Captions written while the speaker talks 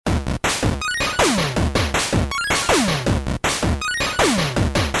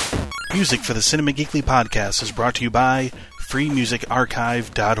Music for the Cinema Geekly podcast is brought to you by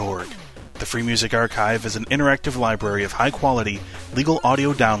freemusicarchive.org. The Free Music Archive is an interactive library of high-quality, legal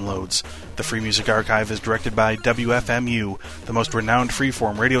audio downloads. The Free Music Archive is directed by WFMU, the most renowned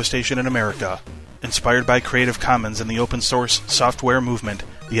freeform radio station in America. Inspired by Creative Commons and the open source software movement,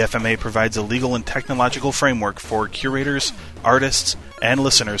 the FMA provides a legal and technological framework for curators, artists, and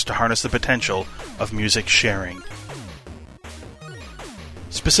listeners to harness the potential of music sharing.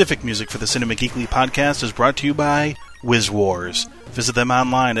 Specific music for the Cinema Geekly podcast is brought to you by WizWars. Visit them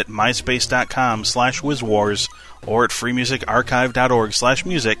online at myspace.com/WizWars or at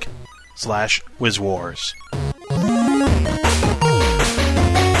freemusicarchive.org/music/WizWars.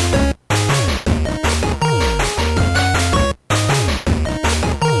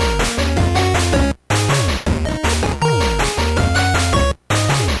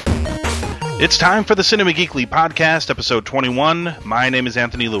 It's time for the Cinema Geekly podcast, episode 21. My name is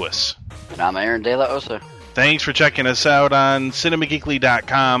Anthony Lewis. And I'm Aaron De La Osa. Thanks for checking us out on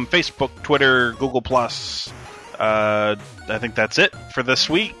cinemageekly.com, Facebook, Twitter, Google+. I think that's it for this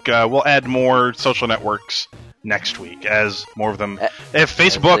week. We'll add more social networks next week as more of them. If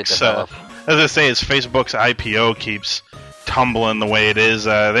Facebook's, as I say, as Facebook's IPO keeps tumbling the way it is,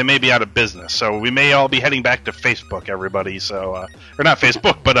 they may be out of business. So we may all be heading back to Facebook, everybody. So, or not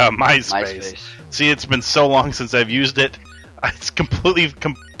Facebook, but MySpace. See, it's been so long since I've used it. It's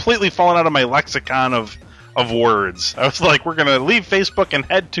completely fallen out of my lexicon of words. I was like, we're going to leave Facebook and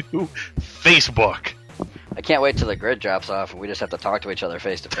head to Facebook. I can't wait till the grid drops off and we just have to talk to each other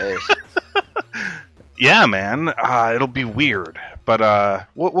face to face. Yeah, man. It'll be weird, but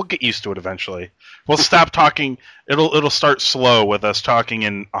we'll get used to it eventually. We'll stop talking. It'll start slow with us talking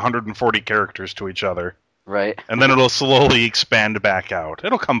in 140 characters to each other. Right. And then it'll slowly expand back out.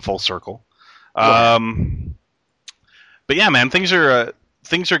 It'll come full circle. Yeah. But yeah, man, things are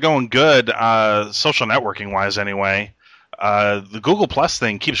going good, social networking wise anyway. The Google Plus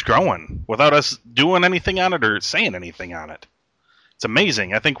thing keeps growing without us doing anything on it or saying anything on it. It's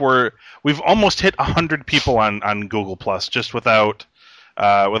amazing. I think we've almost hit 100 people on Google Plus just without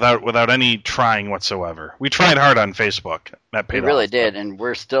any trying whatsoever. We tried hard on Facebook. That paid off. We really did, and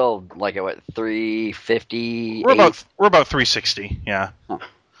we're still like at 350. We're about 360, yeah. Huh.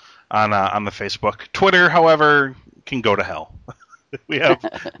 On the Facebook. Twitter, however, can go to hell. We have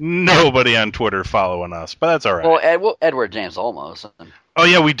nobody on Twitter following us, but that's all right. Well, Edward James Olmos. Oh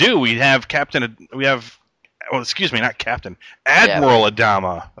yeah, we do. We have Admiral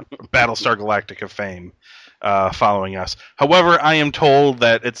Adama, Battlestar Galactica fame, following us. However, I am told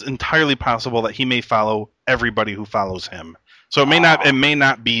that it's entirely possible that he may follow everybody who follows him. So it may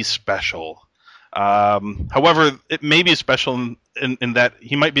not be special. However, it may be special in that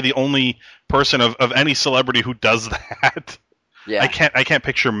he might be the only person of any celebrity who does that. Yeah. I can't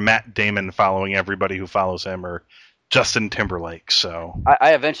picture Matt Damon following everybody who follows him or Justin Timberlake. So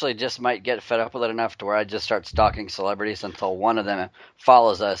I eventually just might get fed up with it enough to where I just start stalking celebrities until one of them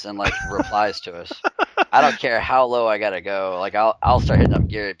follows us and like replies to us. I don't care how low I gotta go. Like I'll start hitting up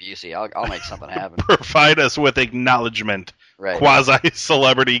Gary Busey. I'll make something happen. Provide us with acknowledgement. Right.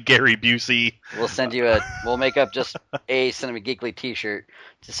 Quasi-celebrity Gary Busey. We'll make up just a Cinema Geekly t-shirt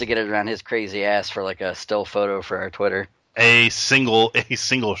just to get it around his crazy ass for like a still photo for our Twitter. A single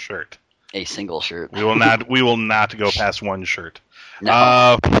shirt. A single shirt. We will not go past one shirt.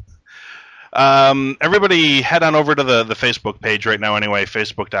 No. Everybody head on over to the Facebook page right now anyway,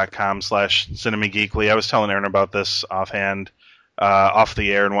 facebook.com/cinemageekly. I was telling Aaron about this offhand, off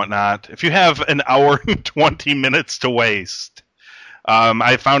the air and whatnot. If you have an hour and 20 minutes to waste,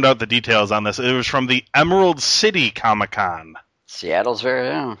 I found out the details on this. It was from the Emerald City Comic-Con. Seattle's very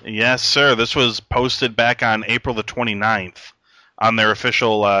own. Yes, sir. This was posted back on April the 29th on their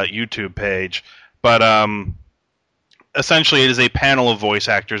official YouTube page. But essentially it is a panel of voice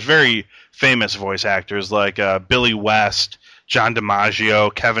actors, very famous voice actors like Billy West, John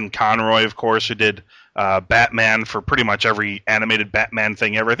DiMaggio, Kevin Conroy, of course, who did Batman for pretty much every animated Batman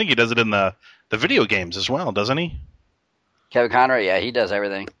thing ever. I think he does it in the video games as well, doesn't he? Kevin Conroy, yeah, he does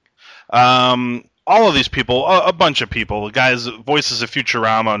everything. All of these people, a bunch of people, the guys, voices of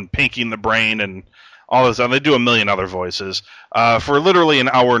Futurama and Pinky and the Brain and all this, they do a million other voices. For literally an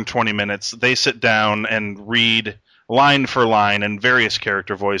hour and 20 minutes, they sit down and read line for line in various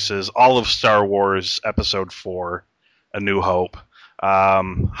character voices all of Star Wars Episode 4, A New Hope.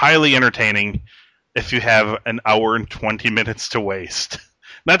 Highly entertaining if you have an hour and 20 minutes to waste.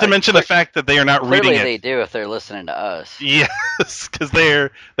 Not to mention the fact that they are not reading it. Clearly they do if they're listening to us. Yes, because they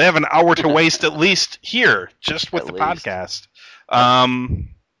have an hour to waste at least here, just with the podcast.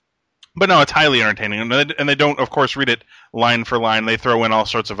 But no, it's highly entertaining, and they don't, of course, read it line for line. They throw in all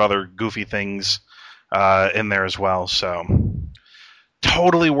sorts of other goofy things in there as well. So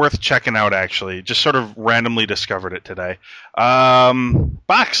totally worth checking out. Actually, just sort of randomly discovered it today.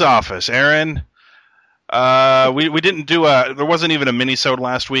 Box office, Aaron. We didn't do there wasn't even a mini-sode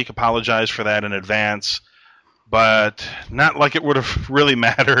last week. Apologize for that in advance. But not like it would have really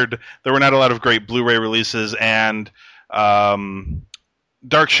mattered. There were not a lot of great Blu-ray releases, and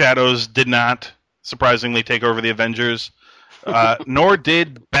Dark Shadows did not, surprisingly, take over the Avengers, nor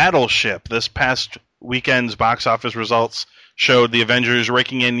did Battleship. This past weekend's box office results showed the Avengers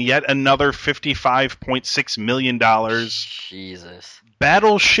raking in yet another $55.6 million. Jesus.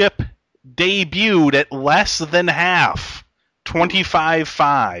 Battleship debuted at less than half.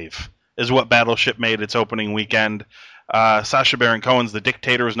 25.5 is what Battleship made its opening weekend. Sacha Baron Cohen's The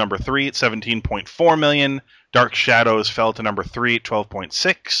Dictator is number 3 at $17.4 million. Dark Shadows fell to number 3 at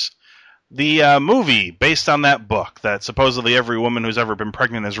 $12.6. The movie, based on that book that supposedly every woman who's ever been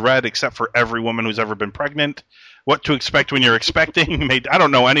pregnant has read, except for every woman who's ever been pregnant, What to Expect When You're Expecting, made, I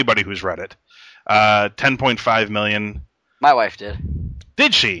don't know anybody who's read it. $10.5 million. My wife did.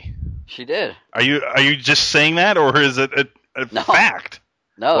 Did she? She did. Are you just saying that, or is it a fact?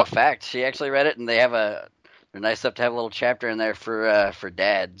 No, a fact. She actually read it, and they're nice enough to have a little chapter in there for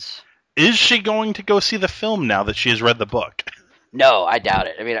dads. Is she going to go see the film now that she has read the book? No, I doubt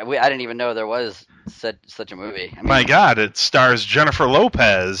it. I mean, I didn't even know there was such a movie. I mean, my God, it stars Jennifer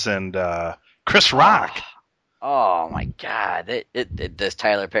Lopez and Chris Rock. Oh my God! Does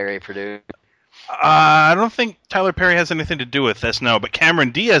Tyler Perry produce? I don't think Tyler Perry has anything to do with this, no. But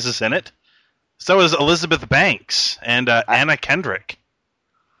Cameron Diaz is in it. So is Elizabeth Banks and Anna Kendrick.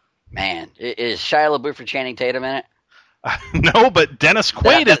 Man, is Shia LaBeouf or Channing Tatum in it? No, but Dennis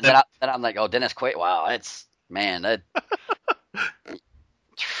Quaid is in it. Then I'm like, oh, Dennis Quaid. Wow,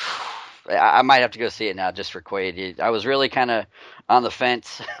 I might have to go see it now just for Quaid. I was really kind of on the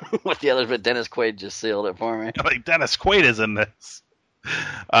fence with the others, but Dennis Quaid just sealed it for me. Like, Dennis Quaid is in this.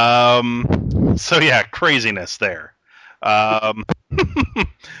 So yeah, craziness there.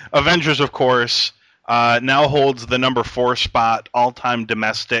 Avengers, of course, now holds the number 4 spot, all-time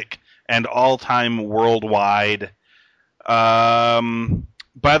domestic and all-time worldwide. By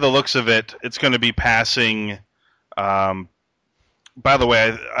the looks of it, it's going to be passing. By the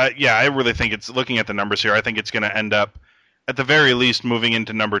way, I really think it's, looking at the numbers here, I think it's going to end up, at the very least, moving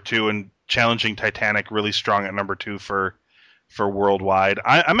into number 2 and challenging Titanic really strong at number 2 for worldwide.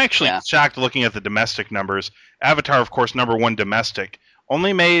 I'm actually shocked looking at the domestic numbers. Avatar, of course, number 1 domestic,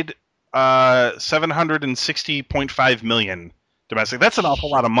 only made $760.5 million domestic. That's an awful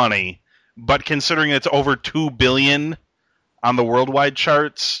lot of money, but considering it's over $2 billion on the worldwide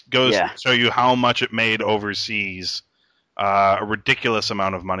charts, goes to show you how much it made overseas. A ridiculous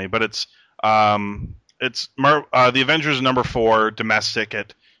amount of money, but it's the Avengers number 4 domestic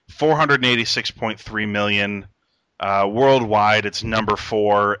at $486.3 million. Worldwide, it's number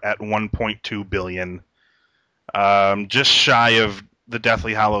 4 at $1.2 billion. Just shy of the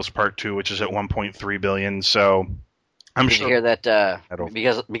Deathly Hallows Part 2, which is at $1.3 billion. So I'm Did sure. you hear that?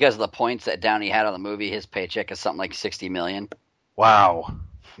 Because of the points that Downey had on the movie, his paycheck is something like $60 million. Wow.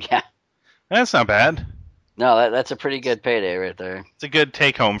 Yeah. That's not bad. No, that's a pretty good payday right there. It's a good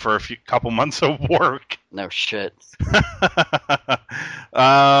take home for a couple months of work. No shit.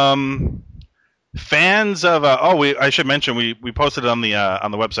 Fans of I should mention we posted it on the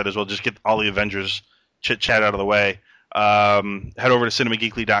website as well. Just get all the Avengers chit chat out of the way. Head over to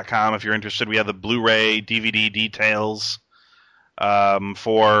cinemageekly.com if you're interested. We have the Blu-ray DVD details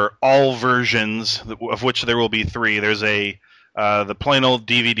for all versions, of which there will be 3. There's the plain old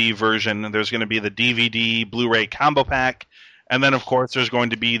DVD version. There's going to be the DVD Blu-ray combo pack, and then of course there's going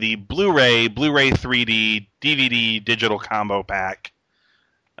to be the Blu-ray 3D DVD digital combo pack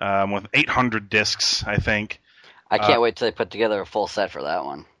with 800 discs, I think. I can't wait till they put together a full set for that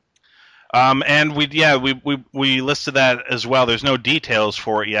one. And we listed that as well. There's no details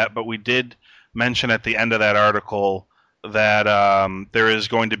for it yet, but we did mention at the end of that article that there is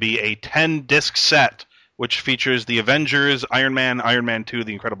going to be a 10-disc set which features the Avengers, Iron Man, Iron Man 2,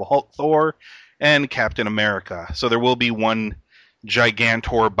 The Incredible Hulk, Thor, and Captain America. So there will be one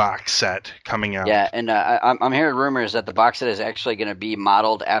Gigantor box set coming out. Yeah, and I'm hearing rumors that the box set is actually going to be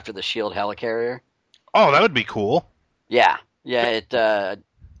modeled after the SHIELD helicarrier. Oh, that would be cool. Yeah. I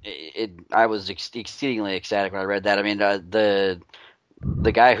was exceedingly ecstatic when I read that. I mean, the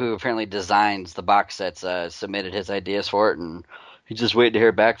guy who apparently designs the box sets submitted his ideas for it, and he's just waiting to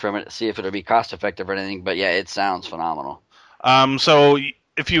hear back from it to see if it'll be cost effective or anything. But yeah, it sounds phenomenal. So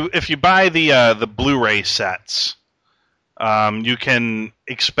if you buy the Blu-ray sets, you can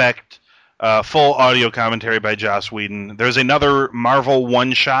expect Full audio commentary by Joss Whedon. There's another Marvel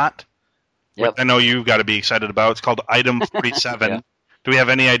one-shot, which Yep. I know you've got to be excited about. It's called Item 47. Yeah. Do we have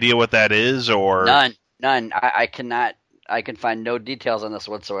any idea what that is? Or None. I cannot. I can find no details on this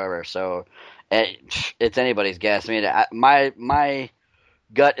whatsoever. So it's anybody's guess. I mean, my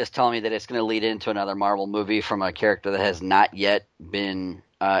gut is telling me that it's going to lead into another Marvel movie from a character that has not yet been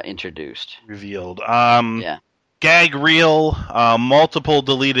introduced. revealed? Yeah. Gag reel, multiple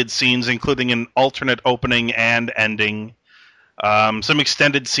deleted scenes, including an alternate opening and ending. Some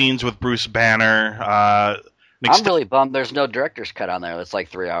extended scenes with Bruce Banner. I'm really bummed there's no director's cut on there that's like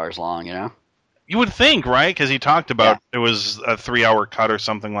 3 hours long, you know? You would think, right? Because he talked about it was a 3-hour cut or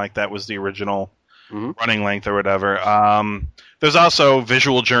something like that was the original running length or whatever. There's also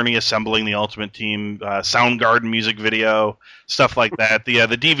Visual Journey assembling the Ultimate Team, Soundgarden music video, stuff like that. The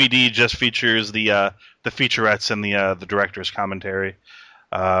DVD just features the featurettes and the director's commentary.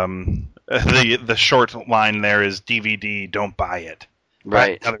 The short line there is DVD, don't buy it.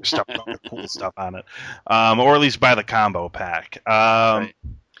 Right. Other stuff, other cool stuff on it, or at least buy the combo pack. Right.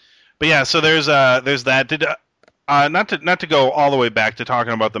 But yeah, so there's that. Did not to go all the way back to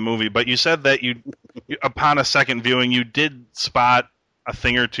talking about the movie, but you said that you upon a second viewing you did spot a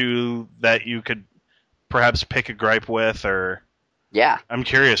thing or two that you could perhaps pick a gripe with, or Yeah. I'm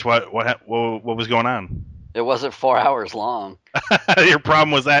curious what was going on. It wasn't 4 hours long. Your problem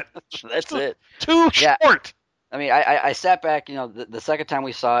was that That's it. too Yeah. short. I mean, I sat back, you know, the second time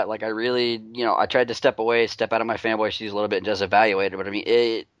we saw it, like I really, you know, I tried to step away, step out of my fanboy shoes a little bit and just evaluate it. But I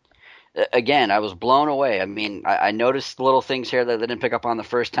mean, again, I was blown away. I mean, I noticed little things here that I didn't pick up on the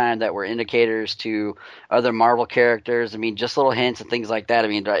first time that were indicators to other Marvel characters. I mean, just little hints and things like that. I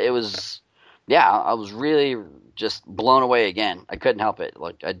mean, it was, I was really just blown away again. I couldn't help it.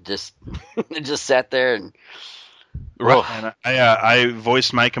 Like I just, I just sat there and. Right. And I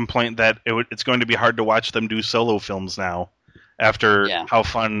voiced my complaint that it's going to be hard to watch them do solo films now after how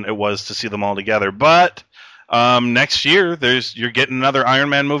fun it was to see them all together. But next year, you're getting another Iron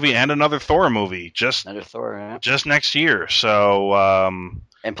Man movie and another Thor movie Another Thor, just next year. So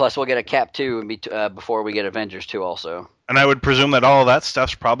and plus we'll get a Cap 2 before we get Avengers 2 also. And I would presume that all of that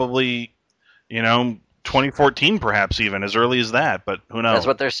stuff's probably, 2014 perhaps even as early as that. But who knows? That's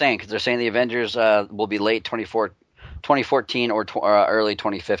what they're saying because they're saying the Avengers will be late 2014 or early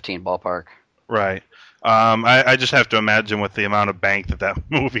 2015 ballpark. Right. I just have to imagine with the amount of bank that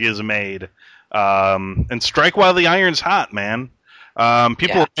movie has made. And strike while the iron's hot, man.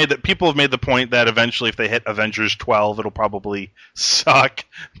 People have made the point that eventually, if they hit Avengers 12, it'll probably suck.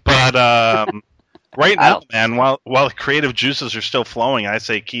 But right now, man, while the creative juices are still flowing, I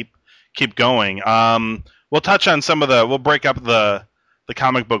say keep going. We'll touch on we'll break up the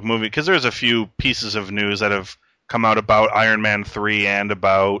comic book movie because there's a few pieces of news that have come out about Iron Man 3 and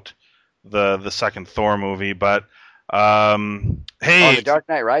about the second Thor movie. But hey, The Dark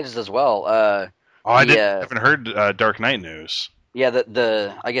Knight Rises as well. I haven't heard Dark Knight news. Yeah,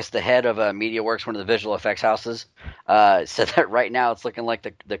 I guess the head of MediaWorks, one of the visual effects houses, said that right now it's looking like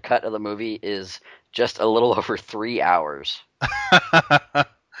the cut of the movie is just a little over 3 hours.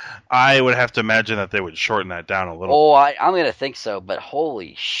 I would have to imagine that they would shorten that down a little. Oh, I'm going to think so, but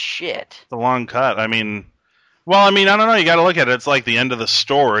holy shit. It's a long cut. I mean, I don't know. You got to look at it. It's like the end of the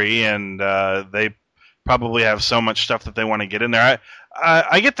story, and they probably have so much stuff that they want to get in there.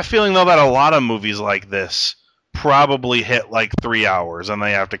 I get the feeling, though, that a lot of movies like this probably hit like 3 hours, and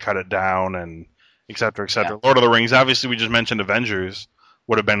they have to cut it down, and et cetera, et cetera. Yeah. Lord of the Rings, obviously, we just mentioned Avengers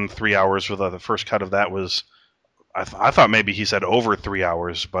would have been 3 hours. With the first cut of that was, I thought maybe he said over 3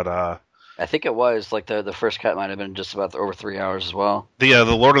 hours, but I think it was like the first cut might have been just about over 3 hours as well. The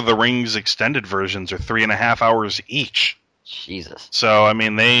Lord of the Rings extended versions are 3.5 hours each. Jesus. So I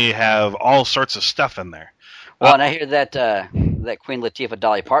mean, they have all sorts of stuff in there. Well, and I hear that Queen Latifah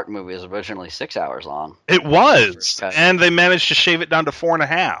Dolly Parton movie was originally 6 hours long. It was, and they managed to shave it down to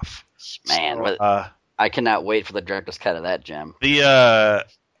 4.5. Man, so, I cannot wait for the director's cut of that gem.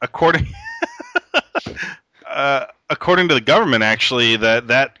 According to the government, actually,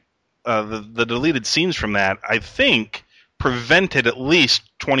 the deleted scenes from that, I think, prevented at least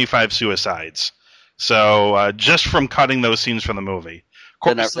 25 suicides. So just from cutting those scenes from the movie.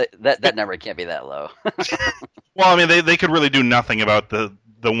 That number can't be that low. Well, I mean, they could really do nothing about the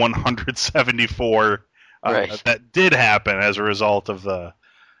 174 that did happen as a result of the.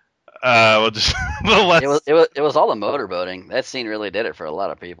 It was all the motorboating. That scene really did it for a lot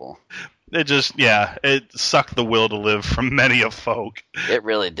of people. It sucked the will to live from many of folk. It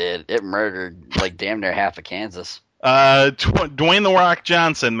really did. It murdered like damn near half of Kansas. Dwayne "The Rock"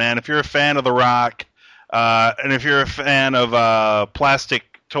 Johnson, man, if you're a fan of The Rock, and if you're a fan of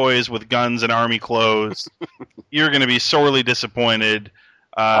Plastic toys with guns and army clothes, you're going to be sorely disappointed.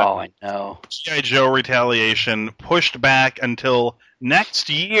 I know. G.I. Joe Retaliation pushed back until next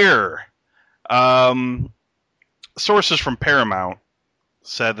year. Sources from Paramount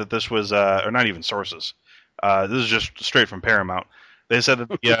said that this was, or not even sources. This is just straight from Paramount. They said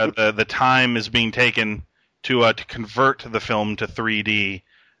that the time is being taken to convert the film to 3D.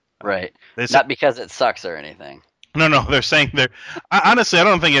 Right. They said, Not because it sucks or anything. No, they're saying honestly, I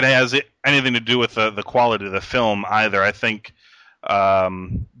don't think it has anything to do with the quality of the film either. I think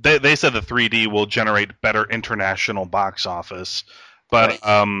they said the 3D will generate better international box office, but Right.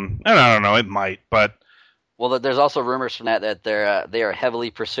 I don't know, it might. But Well, there's also rumors from that they are heavily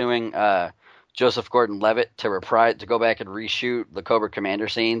pursuing Joseph Gordon-Levitt to go back and reshoot the Cobra Commander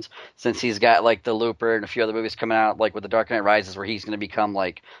scenes, since he's got like the Looper and a few other movies coming out, like with The Dark Knight Rises, where he's going to become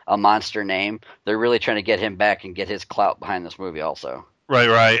like a monster name. They're really trying to get him back and get his clout behind this movie also.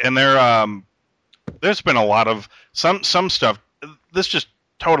 right, and there's been a lot of some stuff. This just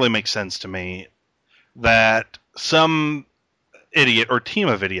totally makes sense to me that some idiot or team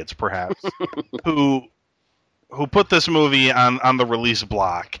of idiots, perhaps, who put this movie on the release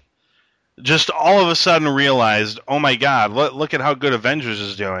block, just all of a sudden realized, oh my god, look at how good Avengers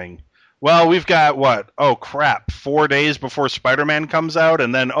is doing. Well, we've got what? Oh crap, 4 days before Spider-Man comes out,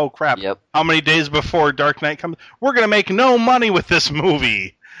 and then oh crap, Yep. how many days before Dark Knight comes? We're gonna make no money with this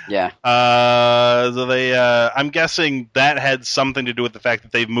movie. Yeah. So they, I'm guessing that had something to do with the fact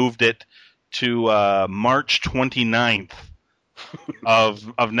that they've moved it to March 29th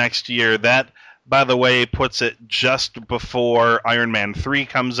of next year. That, by the way, puts it just before Iron Man 3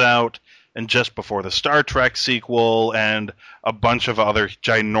 comes out, and just before the Star Trek sequel, and a bunch of other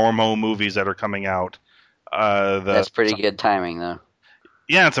ginormo movies that are coming out. That's pretty good timing, though.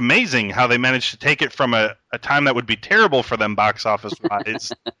 Yeah, it's amazing how they managed to take it from a time that would be terrible for them box office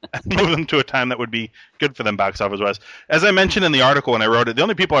wise and move them to a time that would be good for them box office wise. As I mentioned in the article when I wrote it, the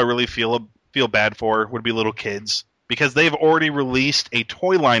only people I really feel bad for would be little kids, because they've already released a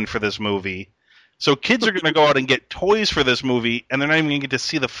toy line for this movie. So kids are going to go out and get toys for this movie, and they're not even going to get to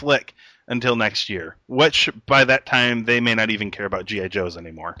see the flick until next year, which by that time they may not even care about G.I. Joes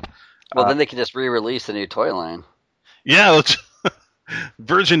anymore. Well, then they can just re-release the new toy line. Yeah, let's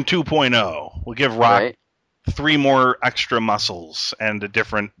version 2.0. We'll give Rock Right? 3 more extra muscles and a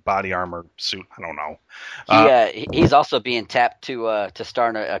different body armor suit. I don't know. He's also being tapped to star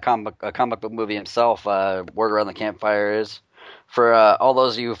in a comic book movie himself. Word around the campfire is, for all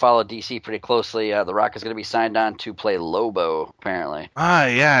those of you who follow DC pretty closely, The Rock is going to be signed on to play Lobo, apparently.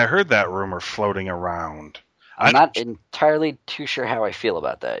 Yeah, I heard that rumor floating around. I'm not entirely too sure how I feel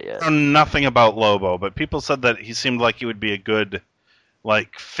about that yet. I know nothing about Lobo, but people said that he seemed like he would be a good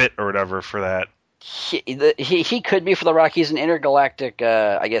fit or whatever for that. He could be for The Rock. He's an intergalactic,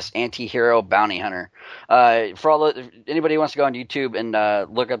 I guess, anti-hero bounty hunter. For anybody who wants to go on YouTube and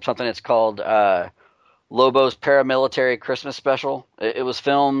look up something, it's called Lobo's Paramilitary Christmas Special. It was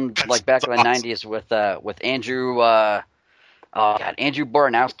filmed back in the 90s with Andrew. Andrew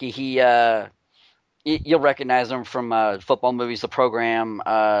Boranowski. You'll recognize him from football movies, The Program,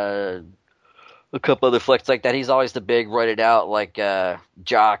 a couple other flicks like that. He's always the big, roided out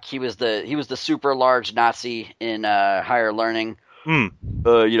jock. He was the super large Nazi in Higher Learning.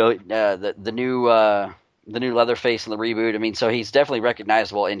 The new Leatherface in the reboot. I mean, so he's definitely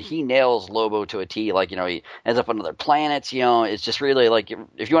recognizable, and he nails Lobo to a T. He ends up on other planets. It's just really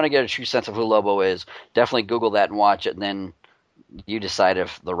if you want to get a true sense of who Lobo is, definitely Google that and watch it, and then you decide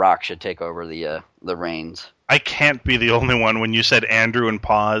if The Rock should take over the reins. I can't be the only one. When you said Andrew and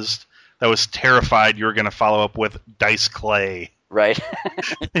paused, that was terrified you were going to follow up with Dice Clay. Right.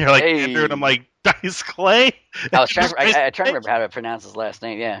 You're like, hey. Andrew, and I'm like, Dice Clay? I try to remember how to pronounce his last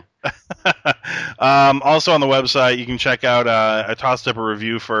name, yeah. Also on the website, you can check out, I tossed up a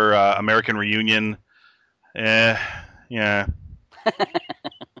review for American Reunion. Yeah.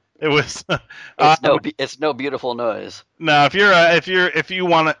 It was. It's no beautiful noise. No, if you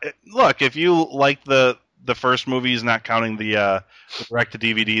want to look, if you like the first movies, not counting the direct to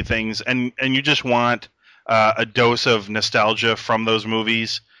DVD things, and you just want a dose of nostalgia from those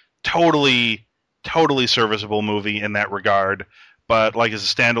movies, totally serviceable movie in that regard. But as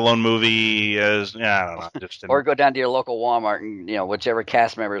a standalone movie, I don't know. Or go down to your local Walmart and whichever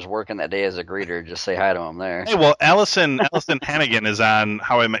cast member is working that day as a greeter, just say hi to them there. Hey, well, Allison Hannigan is on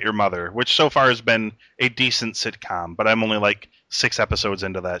How I Met Your Mother, which so far has been a decent sitcom, but I'm only 6 episodes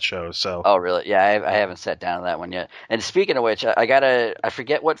into that show. So. Oh, really? Yeah, I haven't sat down to that one yet. And speaking of which, I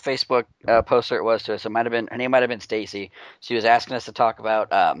forget what Facebook poster it was to us. Her name might have been Stacy. She was asking us to talk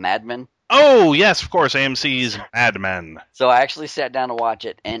about Mad Men. Oh, yes, of course, AMC's Mad Men. So I actually sat down to watch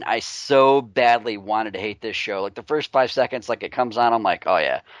it, and I so badly wanted to hate this show. Like the first 5 seconds, like it comes on, I'm like, oh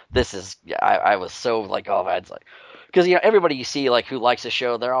yeah, this is. Yeah, I was so like, oh, it's like, because everybody you see like who likes the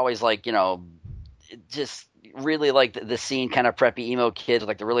show, they're always like just really like the scene kind of preppy emo kids with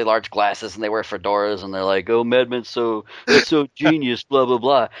like the really large glasses, and they wear fedoras, and they're like, oh, Mad Men's it's so genius, blah blah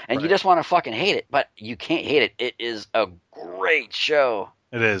blah, and Right. you just want to fucking hate it, but you can't hate it. It is a great show.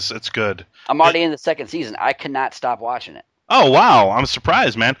 It is. It's good. I'm already in the second season. I cannot stop watching it. Oh wow, I'm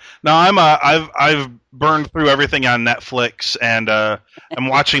surprised, man. No, I've burned through everything on Netflix, and I'm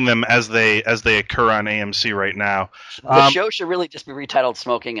watching them as they occur on AMC right now. The show should really just be retitled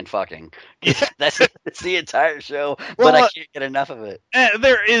 "Smoking and Fucking." That's the entire show, Well, but I can't get enough of it.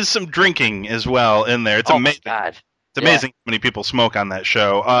 There is some drinking as well in there. It's Oh amazing. my god, It's amazing how many people smoke on that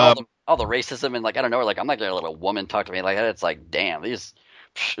show. all the racism and like I don't know, like I'm like a little woman talk to me like that. It's like damn, there's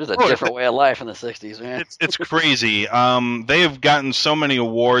a different way of life in the '60s, man. It's crazy. They have gotten so many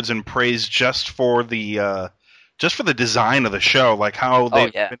awards and praise just for the design of the show, like how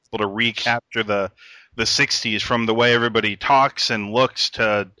they've been able to recapture the '60s from the way everybody talks and looks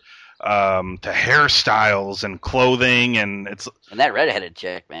to hairstyles and clothing, and that redheaded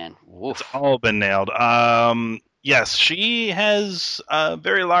chick, man. Woof. It's all been nailed. Yes, she has a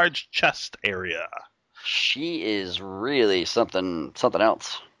very large chest area. She is really something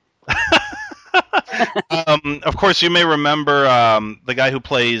else. Of course, you may remember the guy who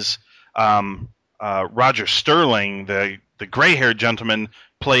plays Roger Sterling, the gray-haired gentleman,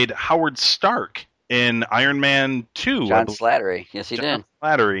 played Howard Stark in Iron Man 2. John Slattery. Yes, he did.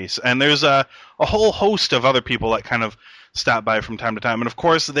 Slattery. And there's a whole host of other people that kind of stop by from time to time. And of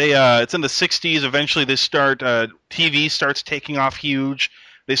course, it's in the 60s. Eventually, TV starts taking off huge.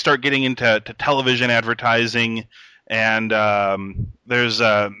 They start getting into television advertising, and there's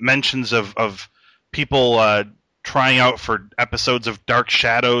mentions of people trying out for episodes of Dark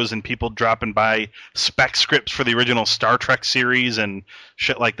Shadows, and people dropping by spec scripts for the original Star Trek series and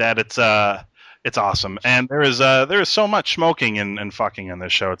shit like that. It's awesome, and there is so much smoking and fucking in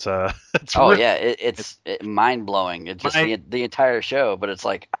this show. It's mind blowing. It's just the entire show, but it's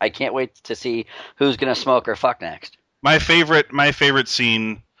like I can't wait to see who's gonna smoke or fuck next. My favorite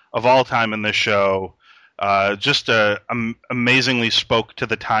scene of all time in this show, amazingly spoke to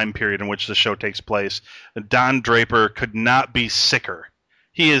the time period in which the show takes place. Don Draper could not be sicker.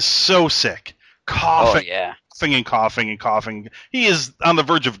 He is so sick, coughing, coughing and coughing and coughing. He is on the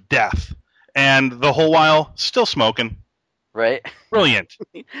verge of death, and the whole while still smoking. Right? Brilliant.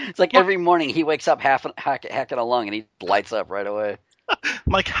 It's like every morning he wakes up hacking a lung and he lights up right away.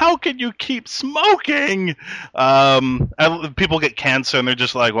 I'm like, how can you keep smoking? People get cancer and they're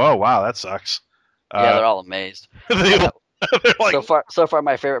just like, "Whoa, wow, that sucks." They're all amazed. They're like, so far,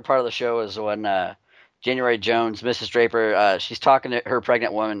 my favorite part of the show is when January Jones, Mrs. Draper, she's talking to her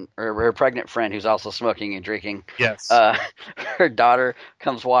pregnant woman or her pregnant friend who's also smoking and drinking. Yes. Her daughter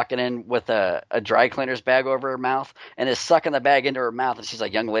comes walking in with a dry cleaner's bag over her mouth and is sucking the bag into her mouth, and she's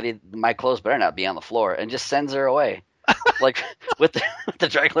like, "Young lady, my clothes better not be on the floor," and just sends her away. Like with the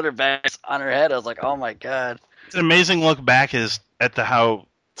dry cleaner bags on her head. I was like, oh my god. It's an amazing look back at how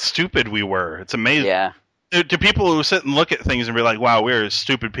stupid we were. It's amazing. Yeah. To people who sit and look at things and be like, wow, we're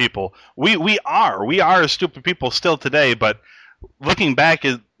stupid people. We are stupid people still today, but looking back,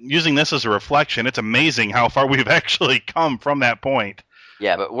 using this as a reflection, it's amazing how far we've actually come from that point.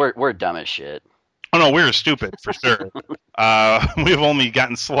 Yeah, but we're dumb as shit. Oh no, we're stupid for sure. We've only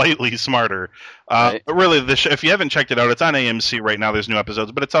gotten slightly smarter. Right. But really, if you haven't checked it out, it's on AMC right now. There's new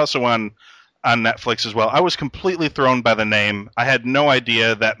episodes, but it's also on Netflix as well. I was completely thrown by the name. I had no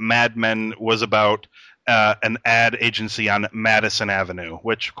idea that Mad Men was about an ad agency on Madison Avenue,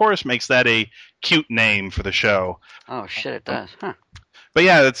 which of course makes that a cute name for the show. Oh shit, it does. Huh. But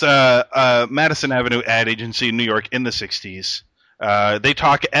yeah, it's Madison Avenue ad agency in New York in the 60s. They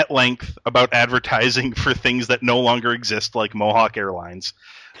talk at length about advertising for things that no longer exist, like Mohawk Airlines.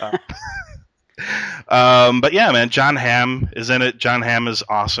 But yeah, man, John Hamm is in it. John Hamm is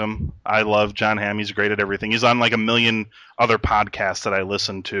awesome. I love John Hamm. He's great at everything. He's on like a million other podcasts that I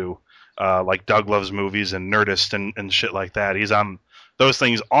listen to, like Doug Loves Movies and Nerdist and shit like that. He's on those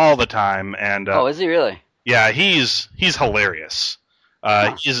things all the time. And is he really? Yeah, he's hilarious.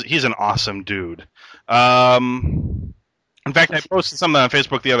 He's an awesome dude. In fact, I posted something on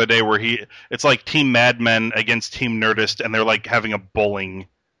Facebook the other day where it's like Team Mad Men against Team Nerdist, and they're like having a bowling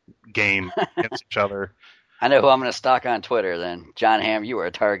game against each other. I know who I'm going to stalk on Twitter then. John Hamm, you are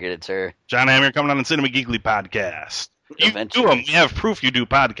targeted, sir. John Hamm, you're coming on the Cinema Geekly podcast. You do them. We have proof you do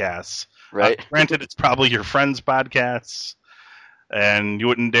podcasts. Right. Granted, it's probably your friends' podcasts. and you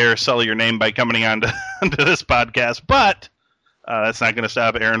wouldn't dare sully your name by coming onto this podcast. But that's not going to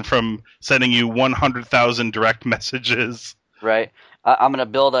stop Aaron from sending you 100,000 direct messages. Right. I'm going to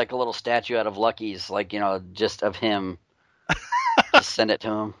build like a little statue out of Lucky's, like, just of him. Just send it to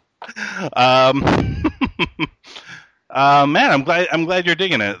him. Man, I'm glad you're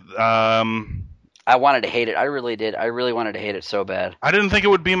digging it. I wanted to hate it. I really did. I really wanted to hate it so bad. I didn't think it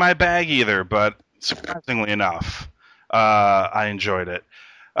would be my bag either, but surprisingly enough, I enjoyed it.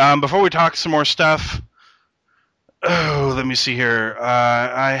 Before we talk some more stuff, let me see here.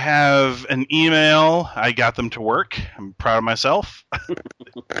 I have an email. I got them to work. I'm proud of myself.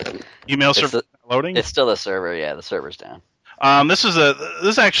 Email server loading. It's still the server. Yeah, the server's down.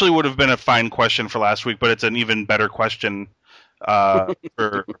 This actually would have been a fine question for last week, but it's an even better question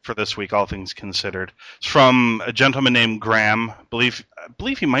for this week, all things considered. It's from a gentleman named Graham. I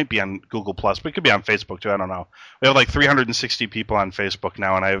believe he might be on Google Plus, but it could be on Facebook too. I don't know. We have like 360 people on Facebook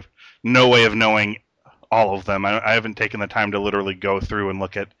now, and I have no way of knowing all of them. I haven't taken the time to literally go through and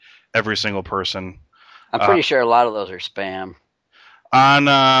look at every single person. I'm pretty sure a lot of those are spam. On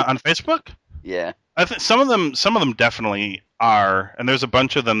Facebook? Yeah. I think some of them definitely are, and there's a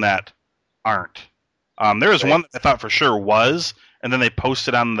bunch of them that aren't. There was one that I thought for sure was, and then they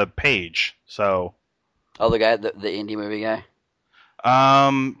posted on the page. So, the guy, the indie movie guy.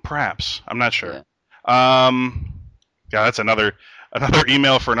 Perhaps I'm not sure. Yeah, that's another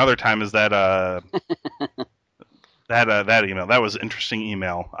email for another time. Is that that email? That was an interesting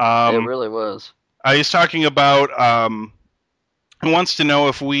email. It really was. He's talking about he wants to know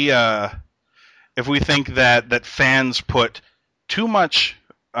if we think that fans put too much.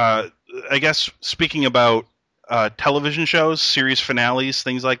 I guess speaking about television shows, series finales,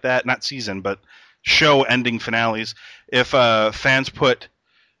 things like that, not season, but show ending finales. If fans put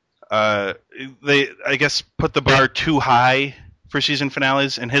put the bar too high for season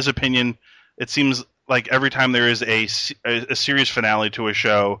finales, in his opinion, it seems like every time there is a series finale to a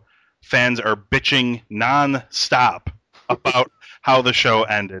show, fans are bitching non-stop about how the show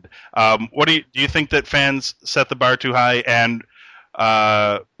ended. What do you think that fans set the bar too high? And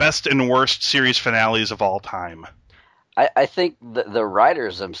best and worst series finales of all time? I think the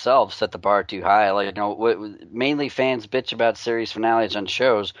writers themselves set the bar too high. Like, what mainly fans bitch about series finales on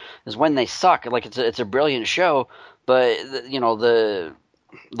shows is when they suck. Like, it's a brilliant show, but the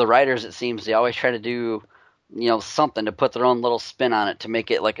writers, it seems, they always try to do something to put their own little spin on it to make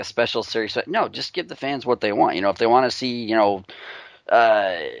it like a special series. No, just give the fans what they want. If they want to see Sam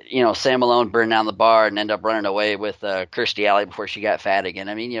Malone burn down the bar and end up running away with Kirstie Alley before she got fat again.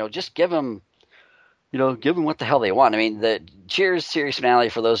 I mean, just give them what the hell they want. I mean, the Cheers series finale,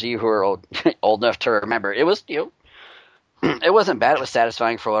 for those of you who are old enough to remember, it was, it wasn't bad. It was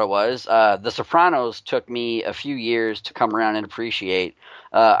satisfying for what it was. The Sopranos took me a few years to come around and appreciate.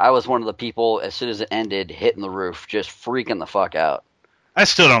 I was one of the people, as soon as it ended, hitting the roof, just freaking the fuck out. I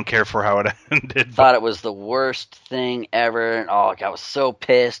still don't care for how it ended. Thought it was the worst thing ever, and I was so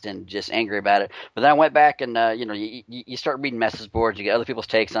pissed and just angry about it. But then I went back and you start reading message boards, you get other people's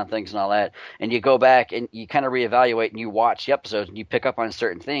takes on things and all that, and you go back and you kind of reevaluate and you watch the episodes and you pick up on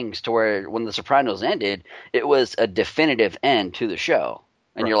certain things to where when The Sopranos ended, it was a definitive end to the show.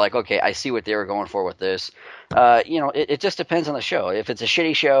 And You're like, okay, I see what they were going for with this. It just depends on the show. If it's a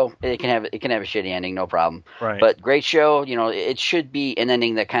shitty show, it can have a shitty ending, no problem. Right. But great show, it should be an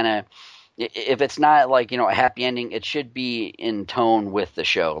ending that kind of, if it's not like a happy ending, it should be in tone with the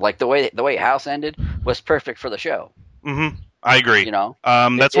show. Like the way House ended was perfect for the show. Mm-hmm. I agree.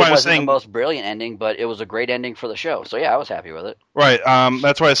 That's why I was saying saying the most brilliant ending, but it was a great ending for the show. So yeah, I was happy with it. Right.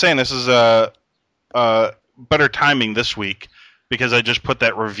 That's why I was saying this is better timing this week, because I just put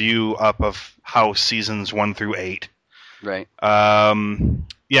that review up of House seasons 1 through 8. Right.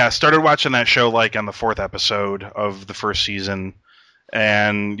 Yeah, started watching that show like on the 4th episode of the first season,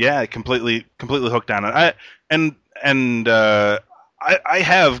 and yeah, completely hooked on it. I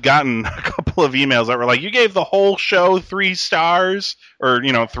have gotten a couple of emails that were like, "You gave the whole show 3 stars," or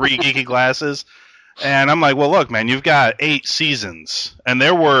 3 geeky glasses, and I'm like, "Well, look, man, you've got 8 seasons, and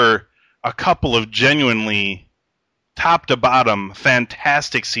there were a couple of genuinely top to bottom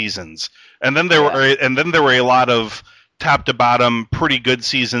fantastic seasons, and then there were a lot of top to bottom pretty good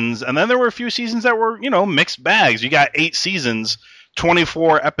seasons, and then there were a few seasons that were mixed bags. You got 8 seasons,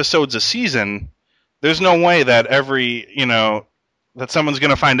 24 episodes a season. There's no way that that someone's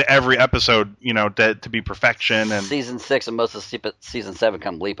going to find every episode to be perfection. And season 6 and most of season 7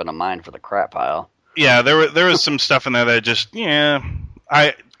 come leaping to mind for the crap pile. Yeah, there was some stuff in there that just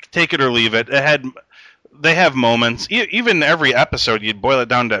I take it or leave it. They have moments. Even every episode, you'd boil it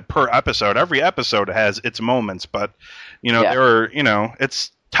down to per episode. Every episode has its moments, but There are,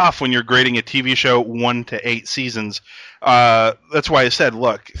 it's tough when you're grading a TV show 1 to 8 seasons. That's why I said,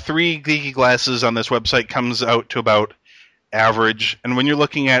 look, 3 Geeky Glasses on this website comes out to about average. And when you're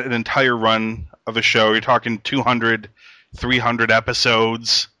looking at an entire run of a show, you're talking 200, 300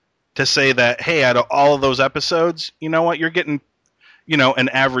 episodes. To say that, hey, out of all of those episodes, you know what, you're getting, an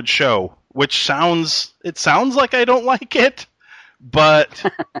average show, which sounds like I don't like it, but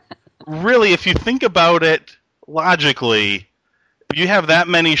really, if you think about it logically, if you have that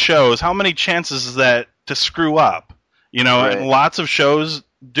many shows, how many chances is that to screw up? Right. And lots of shows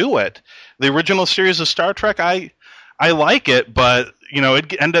do it. The original series of Star Trek, I like it, but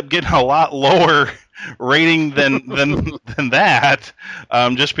it end up getting a lot lower rating than that,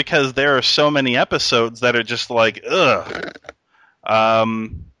 just because there are so many episodes that are just like, ugh.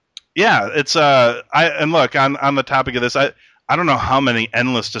 It's and look, on the topic of this, I don't know how many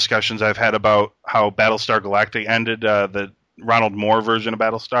endless discussions I've had about how Battlestar Galactica ended, the Ronald Moore version of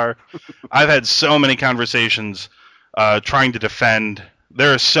Battlestar. I've had so many conversations trying to defend.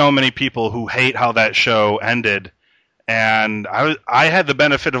 There are so many people who hate how that show ended, and I had the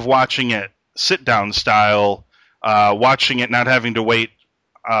benefit of watching it sit down style, watching it not having to wait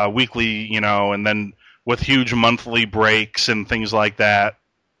weekly, and then with huge monthly breaks and things like that.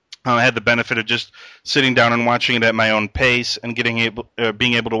 I had the benefit of just sitting down and watching it at my own pace and being able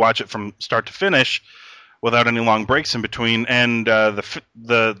to watch it from start to finish without any long breaks in between. And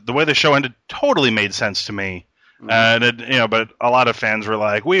the way the show ended totally made sense to me. And but a lot of fans were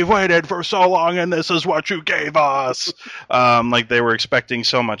like, "We've waited for so long, and this is what you gave us." Like they were expecting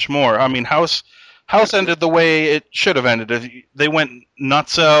so much more. I mean, House ended the way it should have ended. If they went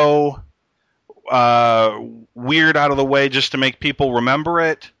nutso, weird out of the way just to make people remember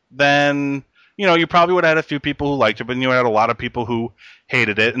it, then you probably would have had a few people who liked it, but you had a lot of people who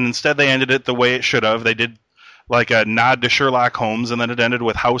hated it. And instead, they ended it the way it should have. They did like a nod to Sherlock Holmes, and then it ended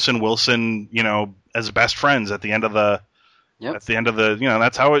with House and Wilson, as best friends at the end of the. Yep. At the end of the,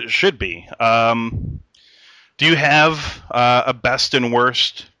 that's how it should be. Do you have a best and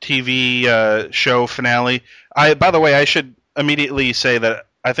worst TV show finale? By the way, I should immediately say that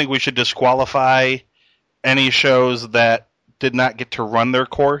I think we should disqualify any shows that did not get to run their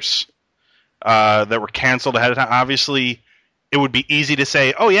course, that were canceled ahead of time. Obviously, it would be easy to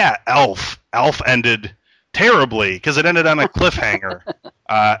say, oh yeah, Elf ended terribly because it ended on a cliffhanger.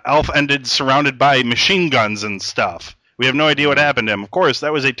 Elf ended surrounded by machine guns and stuff. We have no idea what happened to him. Of course,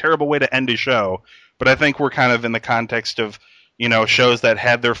 that was a terrible way to end a show, but I think we're kind of in the context of, shows that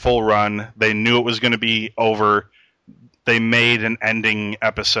had their full run. They knew it was going to be over. They made an ending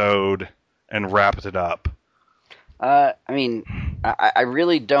episode and wrapped it up. I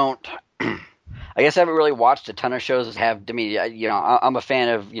really don't. I guess I haven't really watched a ton of shows that have. I mean, I'm a fan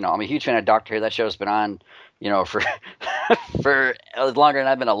of. I'm a huge fan of Doctor Who. That show's been on, for for longer than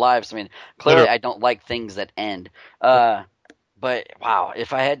I've been alive. So I mean, clearly I don't like things that end. But wow,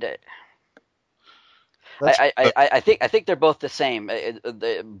 if I had to. I think they're both the same.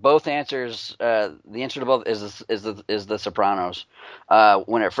 Both answers. The answer to both is the Sopranos.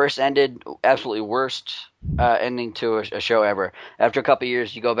 When it first ended, absolutely worst ending to a show ever. After a couple of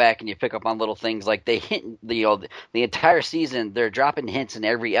years, you go back and you pick up on little things like they hint the entire season. They're dropping hints in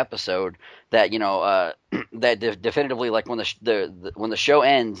every episode that that definitively, like when the show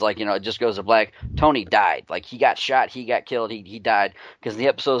ends, like it just goes to black. Tony died. Like he got shot. He got killed. He died because the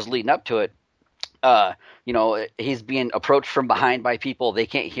episodes leading up to it. He's being approached from behind by people. They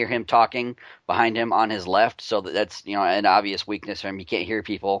can't hear him talking behind him on his left, so that's an obvious weakness for him. He can't hear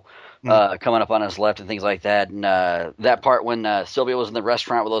people coming up on his left and things like that. And that part when Sylvia was in the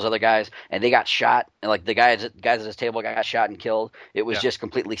restaurant with those other guys and they got shot, and like the guys at his table got shot and killed. It was just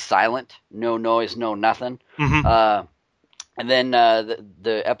completely silent, no noise, no nothing. Mm-hmm. And then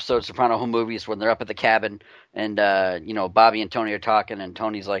the episode Soprano Home Movies when they're up at the cabin and Bobby and Tony are talking and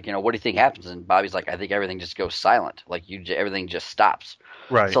Tony's like, what do you think happens? And Bobby's like, I think everything just goes silent, like everything just stops.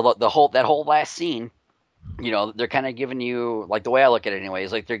 Right. So that whole last scene, they're kind of giving you, like the way I look at it anyway,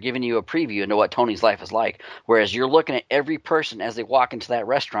 is like they're giving you a preview into what Tony's life is like. Whereas you're looking at every person as they walk into that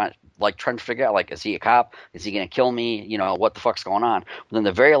restaurant, like trying to figure out, like, is he a cop? Is he going to kill me? What the fuck's going on? But then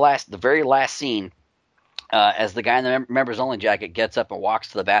the very last scene. As the guy in the members only jacket gets up and walks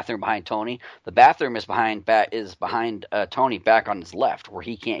to the bathroom behind Tony, the bathroom is behind Tony back on his left where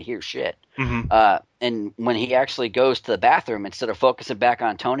he can't hear shit. Mm-hmm. And when he actually goes to the bathroom, instead of focusing back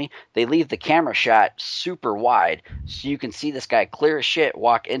on Tony, they leave the camera shot super wide so you can see this guy clear as shit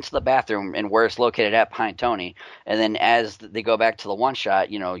walk into the bathroom and where it's located at behind Tony. And then as they go back to the one shot,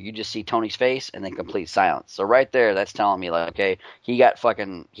 you just see Tony's face and then complete silence. So right there, that's telling me like, okay, he got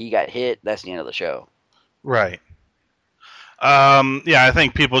hit. That's the end of the show. Right. Yeah, I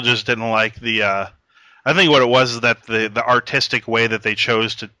think people just didn't like the. I think what it was is that the artistic way that they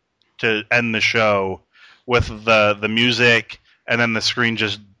chose to end the show with the music and then the screen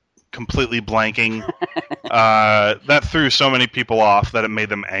just completely blanking. That threw so many people off that it made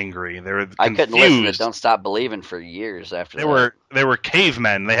them angry. They were I couldn't listen to confused. Don't Stop Believing for years after They that. were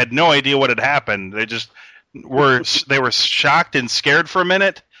cavemen. They had no idea what had happened. They were shocked and scared for a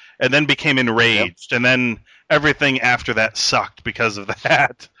minute, and then became enraged, and then everything after that sucked because of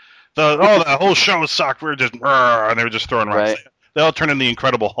that. The whole show sucked. We were just and they were just throwing rocks. Right. They all turned into the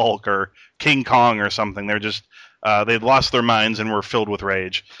Incredible Hulk or King Kong or something. They're just they'd lost their minds and were filled with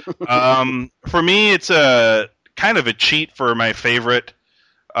rage. For me, it's a kind of a cheat for my favorite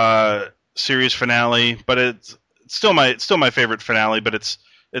series finale, but it's still my favorite finale. But it's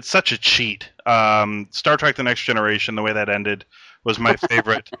such a cheat. Star Trek: The Next Generation, the way that ended, was my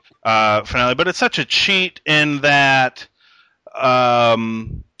favorite finale. But it's such a cheat in that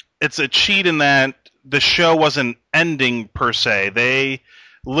it's a cheat in that the show wasn't ending per se. They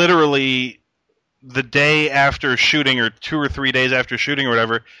literally the day after shooting, or 2 or 3 days after shooting, or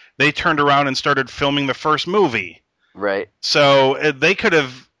whatever, they turned around and started filming the first movie. Right. So they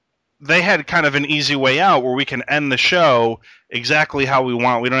had kind of an easy way out where we can end the show exactly how we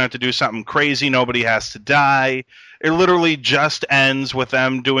want. We don't have to do something crazy. Nobody has to die. It literally just ends with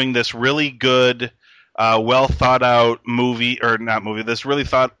them doing this really good, well thought out movie, or not movie, this really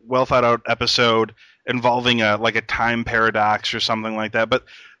well thought out episode involving a time paradox or something like that. But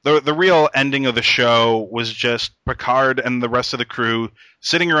the real ending of the show was just Picard and the rest of the crew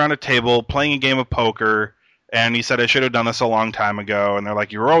sitting around a table playing a game of poker. And he said, I should have done this a long time ago. And they're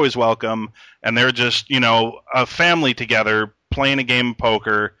like, you're always welcome. And they're just, a family together playing a game of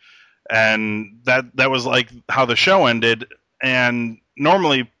poker. And that was like how the show ended. And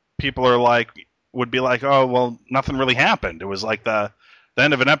normally people would be like, oh, well, nothing really happened. It was like the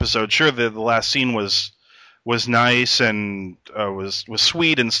end of an episode. Sure, the last scene was nice and was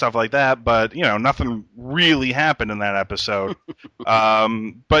sweet and stuff like that, but nothing really happened in that episode.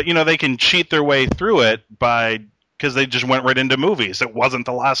 But they can cheat their way through it because they just went right into movies. It wasn't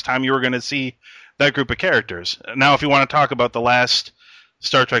the last time you were going to see that group of characters. Now, if you want to talk about the last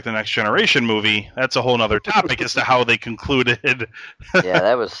Star Trek: The Next Generation movie, that's a whole other topic as to how they concluded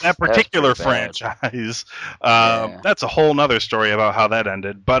that particular franchise. That's a whole other story about how that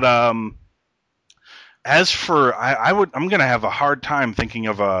ended. But as for I'm going to have a hard time thinking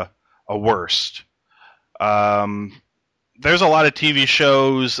of a worst. There's a lot of TV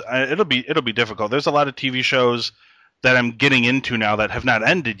shows. It'll be difficult. There's a lot of TV shows that I'm getting into now that have not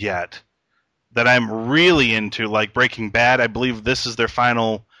ended yet, that I'm really into, like Breaking Bad. I believe this is their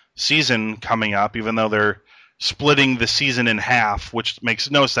final season coming up, even though they're splitting the season in half, which makes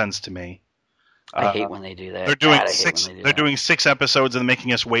no sense to me. I hate when they do that. They're doing 6 episodes and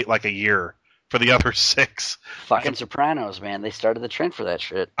making us wait like a year for the other 6. Fucking Sopranos, man. They started the trend for that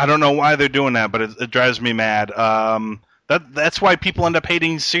shit. I don't know why they're doing that, but it drives me mad. That's why people end up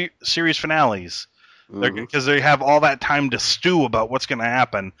hating series finales. Because they have all that time to stew about what's going to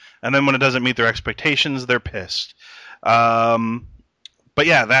happen, and then when it doesn't meet their expectations, they're pissed. But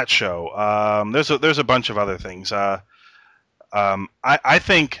yeah, that show. There's a bunch of other things. I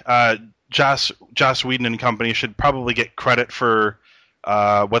think Joss Whedon and company should probably get credit for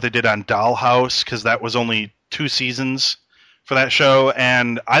what they did on Dollhouse, because that was only 2 seasons for that show,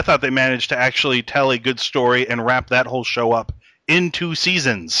 and I thought they managed to actually tell a good story and wrap that whole show up in 2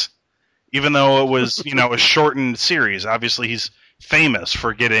 seasons. Even though it was, a shortened series. Obviously, he's famous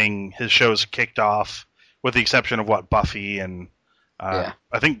for getting his shows kicked off, with the exception of Buffy and I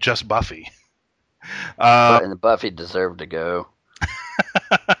think just Buffy. And Buffy deserved to go.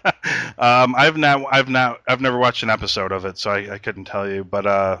 I've never watched an episode of it, so I couldn't tell you. But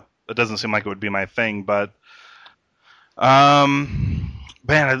it doesn't seem like it would be my thing. But man,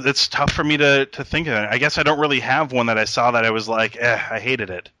 it's tough for me to think of it. I guess I don't really have one that I saw that I was like, I hated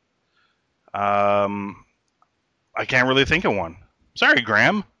it. I can't really think of one. Sorry,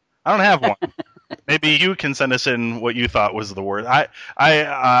 Graham. I don't have one. Maybe you can send us in what you thought was the worst.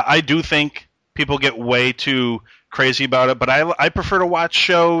 I do think people get way too crazy about it, but I prefer to watch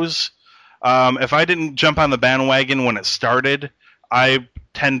shows. If I didn't jump on the bandwagon when it started, I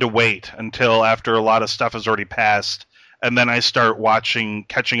tend to wait until after a lot of stuff has already passed, and then I start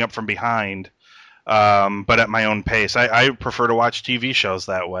catching up from behind. But at my own pace. I prefer to watch TV shows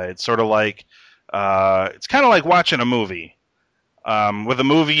that way. It's sort of like, it's kind of like watching a movie. With a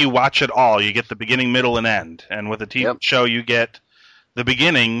movie, you watch it all. You get the beginning, middle, and end. And with a TV show, you get the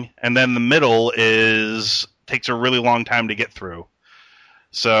beginning, and then the middle takes a really long time to get through.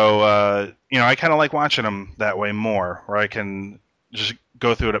 So I kind of like watching them that way more, where I can just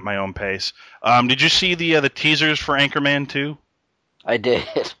go through it at my own pace. Did you see the teasers for Anchorman 2? I did.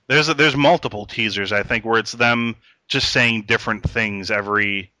 There's multiple teasers, I think, where it's them just saying different things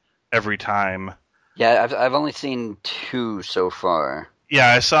every time. Yeah, I've only seen 2 so far. Yeah,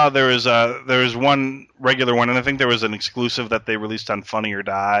 I saw there was one regular one, and I think there was an exclusive that they released on Funny or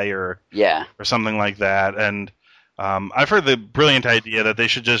Die or something like that. And I've heard the brilliant idea that they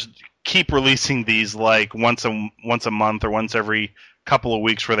should just keep releasing these like once a month or once every couple of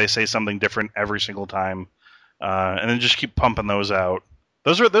weeks, where they say something different every single time, and then just keep pumping those out.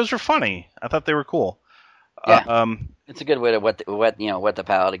 Those are funny. I thought they were cool. Yeah, it's a good way to whet the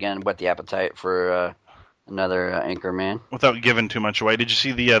palate again, whet the appetite for another Anchorman. Without giving too much away, did you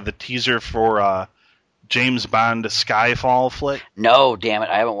see the teaser for James Bond Skyfall flick? No, damn it,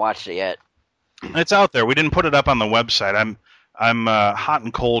 I haven't watched it yet. It's out there. We didn't put it up on the website. I'm hot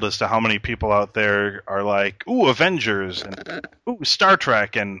and cold as to how many people out there are like, ooh, Avengers, and ooh, Star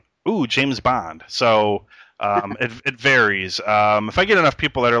Trek, and ooh, James Bond. So it varies. If I get enough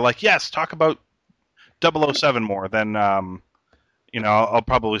people that are like, yes, talk about 007 more, then we'll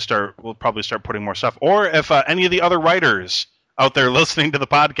probably start putting more stuff. Or if any of the other writers out there listening to the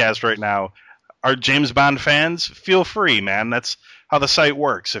podcast right now are James Bond fans, feel free, man. That's how the site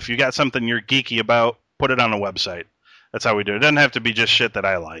works. If you got something you're geeky about, put it on the website. That's how we do it. It doesn't have to be just shit that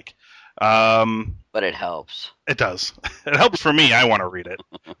I like. But it helps. It does. It helps for me. I want to read it.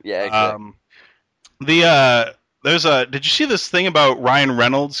 Yeah, exactly. Did you see this thing about Ryan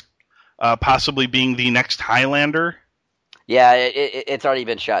Reynolds possibly being the next Highlander? Yeah, it's already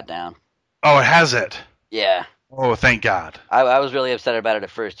been shot down. Oh, it has it? Yeah. Oh, thank God. I was really upset about it at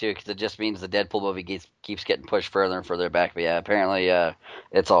first, too, because it just means the Deadpool movie keeps getting pushed further and further back. But yeah, apparently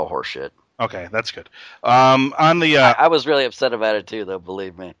it's all horseshit. Okay, that's good. I was really upset about it, too, though,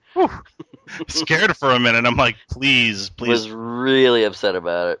 believe me. Scared for a minute. I'm like, please. Was really upset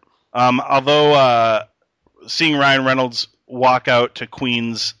about it. Although seeing Ryan Reynolds walk out to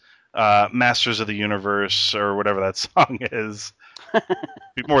Queen's Masters of the Universe, or whatever that song is,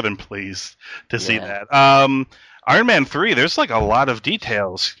 be more than pleased to see that. Iron Man 3, there's like a lot of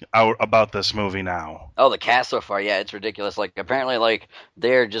details out about this movie now. Oh, the cast so far, yeah, it's ridiculous. Like, apparently, like,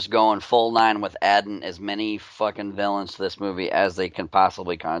 they're just going full 9 with adding as many fucking villains to this movie as they can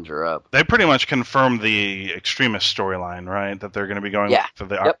possibly conjure up. They pretty much confirmed the Extremist storyline, right? That they're going to be going for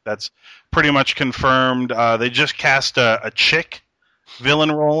the arc. That's pretty much confirmed. They just cast a chick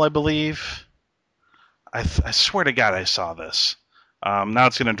villain role, I believe. I swear to God I saw this. Now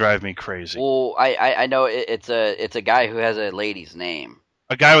it's going to drive me crazy. Well, I know it's a guy who has a lady's name.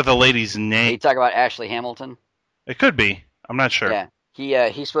 A guy with a lady's name? You talk about Ashley Hamilton? It could be. I'm not sure. Yeah,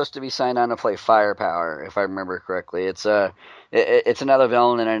 he's supposed to be signed on to play Firepower, if I remember correctly. It's another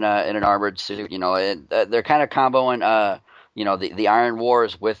villain in an armored suit. You know, they're kind of comboing the Iron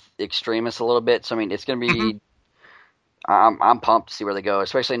Wars with Extremis a little bit. So I mean, it's going to be. I'm pumped to see where they go,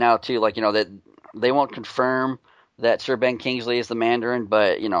 especially now too. Like, that they won't confirm that Sir Ben Kingsley is the Mandarin,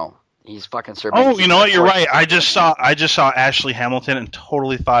 but he's fucking Sir Ben. Oh, you know what? You're right. I just saw Ashley Hamilton and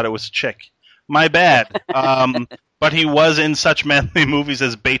totally thought it was a chick. My bad. But he was in such manly movies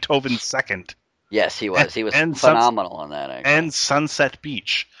as Beethoven's Second. Yes, he was. He was phenomenal in that. Actually. And Sunset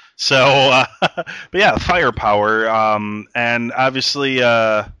Beach. So, but yeah, Firepower, and obviously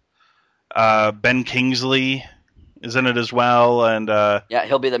Ben Kingsley is in it as well, and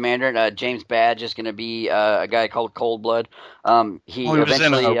he'll be the Mandarin. James Badge is going to be a guy called Coldblood. He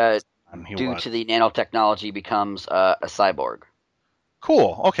eventually, due to the nanotechnology, becomes a cyborg.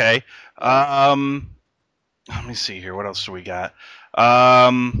 Cool. Okay. Let me see here. What else do we got?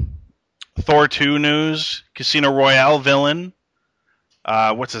 Thor 2 news. Casino Royale villain.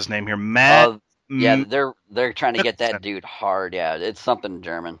 What's his name here? Matt. They're trying to get that dude hard. Yeah, it's something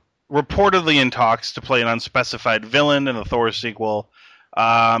German. Reportedly in talks to play an unspecified villain in the Thor sequel.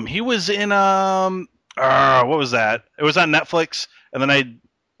 He was in what was that? It was on Netflix, and then I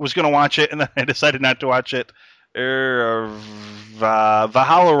was going to watch it, and then I decided not to watch it. Valhalla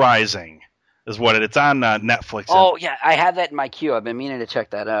Rising is what it's on Netflix. Oh yeah, I have that in my queue. I've been meaning to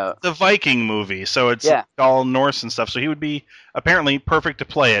check that out. The Viking movie, so it's all Norse and stuff. So he would be apparently perfect to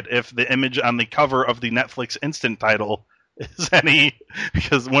play it if the image on the cover of the Netflix instant title is any,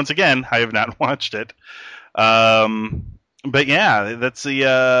 because once again I have not watched it. But yeah, that's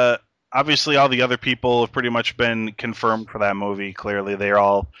the obviously all the other people have pretty much been confirmed for that movie. Clearly they're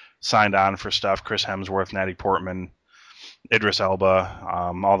all signed on for stuff. Chris Hemsworth, Natalie Portman, Idris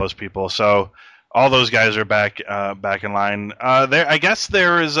Elba, all those people. So all those guys are back in line. I guess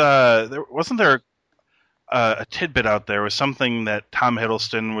there is wasn't there a tidbit out there. It was something that Tom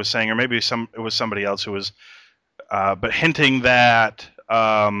Hiddleston was saying, or maybe it was somebody else who was, but hinting that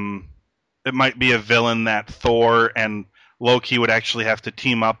it might be a villain that Thor and Loki would actually have to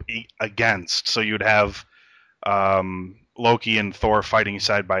team up against. So you'd have Loki and Thor fighting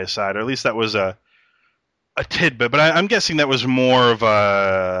side by side, or at least that was a tidbit. But I'm guessing that was more of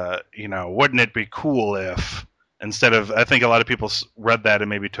a, wouldn't it be cool if, instead of, I think a lot of people read that and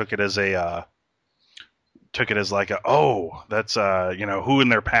maybe took it as like that's who in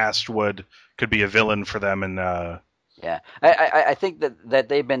their past could be a villain for them. And yeah, I think that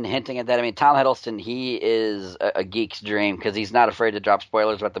they've been hinting at that. I mean, Tom Hiddleston, he is a geek's dream because he's not afraid to drop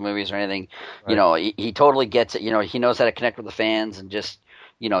spoilers about the movies or anything. Right. He totally gets it. He knows how to connect with the fans, and just,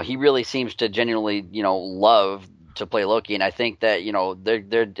 he really seems to genuinely, love to play Loki. And I think that,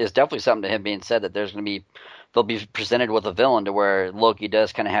 there is definitely something to him being said that they'll be presented with a villain to where Loki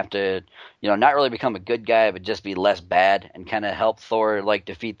does kind of have to, not really become a good guy, but just be less bad and kind of help Thor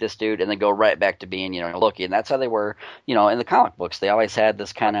defeat this dude and then go right back to being, Loki. And that's how they were, in the comic books. They always had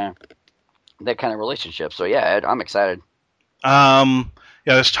that kind of relationship. So yeah, I'm excited.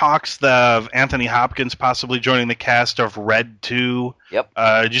 Yeah, there's talks of Anthony Hopkins possibly joining the cast of Red 2. Yep.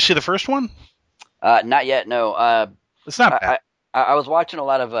 Did you see the first one? Not yet. No. It's not bad. I was watching a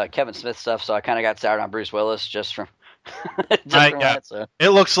lot of Kevin Smith stuff, so I kind of got soured on Bruce Willis just from that. So. It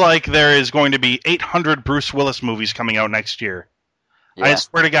looks like there is going to be 800 Bruce Willis movies coming out next year. Yeah. I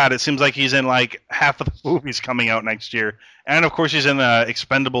swear to God, it seems like he's in like half of the movies coming out next year. And, of course, he's in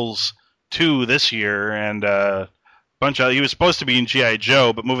Expendables 2 this year, and he was supposed to be in G.I.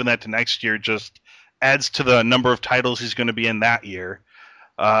 Joe, but moving that to next year just adds to the number of titles he's going to be in that year.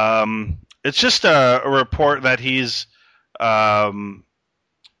 It's just a report that he's up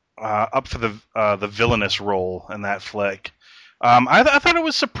for the villainous role in that flick. I thought it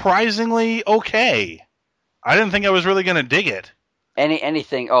was surprisingly okay. I didn't think I was really going to dig it.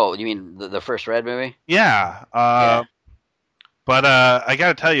 Anything? Oh, you mean the first Red movie? Yeah. But I got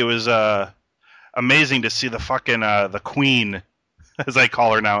to tell you, it was amazing to see the fucking the Queen, as I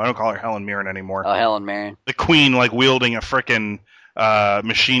call her now. I don't call her Helen Mirren anymore. Oh, Helen Mirren. The Queen, wielding a frickin'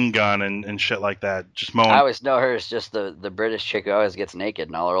 machine gun and shit like that, just mowing. I always know her as just the British chick who always gets naked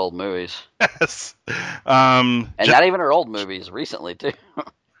in all her old movies. Yes. And not even her old movies, recently too.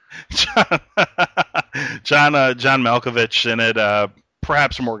 John Malkovich in it,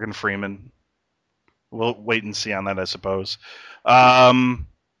 perhaps Morgan Freeman. We'll wait and see on that, I suppose.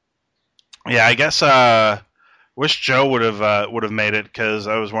 Yeah, I guess wish Joe would have made it, because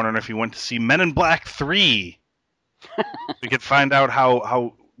I was wondering if he went to see Men in Black 3. We could find out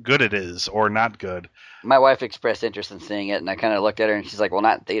how good it is, or not good. My wife expressed interest in seeing it, and I kind of looked at her, and she's like, well,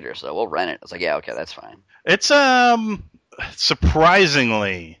 not in theater, so we'll rent it. I was like, yeah, okay, that's fine. It's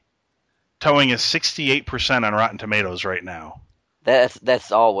surprisingly towing a 68% on Rotten Tomatoes right now.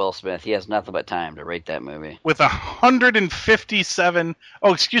 That's all Will Smith. He has nothing but time to rate that movie. With 167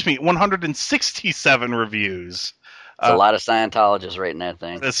 reviews. It's a lot of Scientologists rating that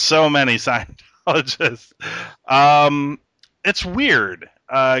thing. There's so many Scientologists. It's weird.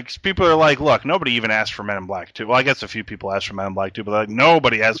 Because people are like, look, nobody even asked for Men in Black 2. Well, I guess a few people asked for Men in Black 2, but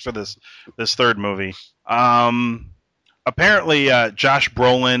nobody asked for this third movie. Apparently, Josh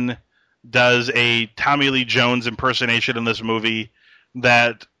Brolin does a Tommy Lee Jones impersonation in this movie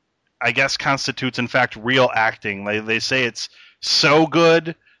that I guess constitutes, in fact, real acting. They say it's so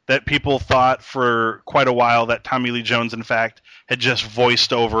good that people thought for quite a while that Tommy Lee Jones, in fact, had just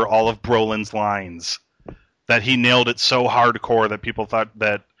voiced over all of Brolin's lines. That he nailed it so hardcore that people thought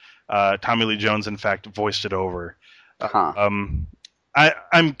that Tommy Lee Jones, in fact, voiced it over. I'm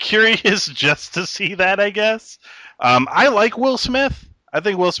curious just to see that, I guess. I like Will Smith. I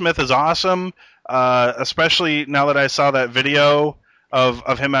think Will Smith is awesome, especially now that I saw that video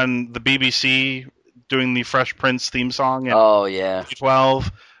of him on the BBC doing the Fresh Prince theme song in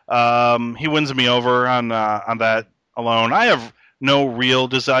 2012. He wins me over on that alone. I have no real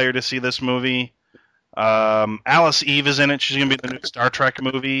desire to see this movie. Alice Eve is in it. She's going to be in the new Star Trek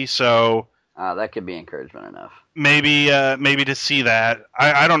movie, so that could be encouragement enough. Maybe to see that.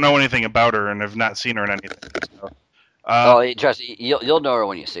 I don't know anything about her and have not seen her in anything. So. Trust me, you'll know her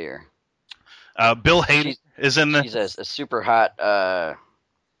when you see her. Bill Hader is in the. She's a super hot.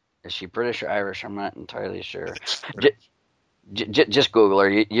 Is she British or Irish? I'm not entirely sure. Just Google her.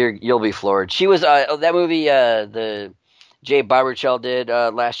 You'll be floored. She was that movie. The Jay Baruchel did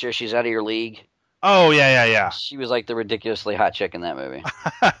last year. She's Out of Your League. Oh yeah. She was like the ridiculously hot chick in that movie.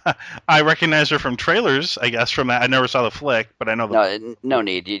 I recognize her from trailers, I guess. From that, I never saw the flick, but I know. No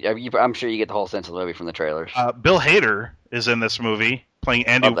need. I'm sure you get the whole sense of the movie from the trailers. Bill Hader is in this movie playing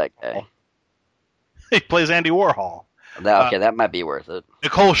Andy. Love that guy. He plays Andy Warhol. That might be worth it.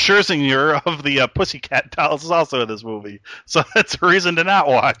 Nicole Scherzinger of the Pussycat Dolls is also in this movie, so that's a reason to not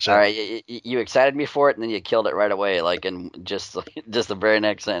watch it. All right, you excited me for it, and then you killed it right away, like in just the very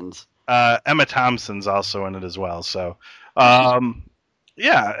next sentence. Emma Thompson's also in it as well. So,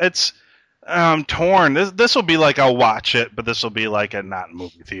 yeah, it's torn. This will be like I'll watch it, but this will be like a not in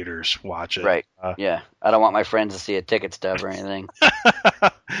movie theaters watch it. Right. Yeah. I don't want my friends to see a ticket stub or anything.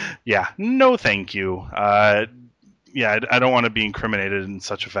 Yeah. No, thank you. Yeah, I don't want to be incriminated in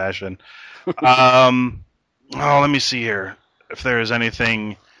such a fashion. Let me see here if there is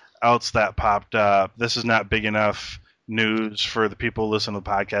anything else that popped up. This is not big enough news for the people who listen to the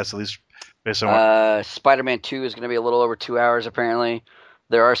podcast, at least based on what... Spider-Man 2 is going to be a little over 2 hours, apparently.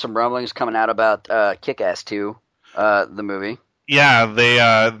 There are some rumblings coming out about Kick-Ass 2, the movie. Yeah,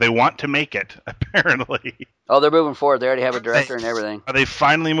 they want to make it, apparently. Oh, they're moving forward. They already have a director and everything. Are they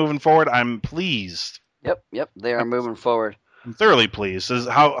finally moving forward? I'm pleased. Yep, they are moving forward. I'm thoroughly pleased.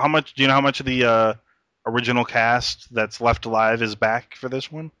 How much? Do you know how much of the original cast that's left alive is back for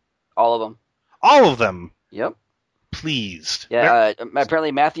this one? All of them. All of them. Yep. Pleased. Yeah.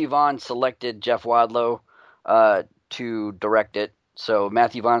 Apparently, Matthew Vaughn selected Jeff Wadlow to direct it, so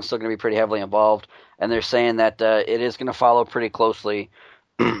Matthew Vaughn's still going to be pretty heavily involved. And they're saying that it is going to follow pretty closely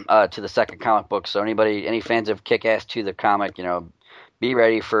to the second comic book. So any fans of Kick-Ass 2, the comic, be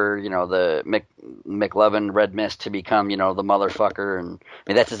ready for, the McLovin Red Mist to become, the motherfucker. And I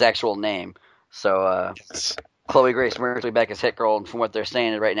mean, that's his actual name. So yes. Chloe Grace Moretz will be back as Hit Girl. And from what they're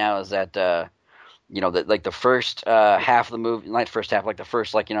saying right now is that, that like the first half of the movie, not the first half, like the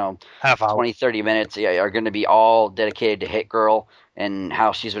first, half hour, 20, 30 minutes are going to be all dedicated to Hit Girl and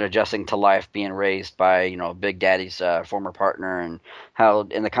how she's been adjusting to life being raised by, Big Daddy's former partner, and how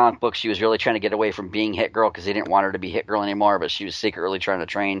in the comic book she was really trying to get away from being Hit Girl because he didn't want her to be Hit Girl anymore, but she was secretly trying to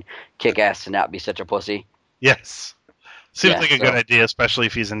train Kick-Ass to not be such a pussy. Yes. Seems like a good idea, especially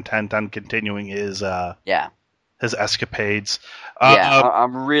if he's intent on continuing his escapades.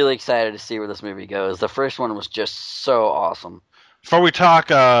 I'm really excited to see where this movie goes. The first one was just so awesome. Before we talk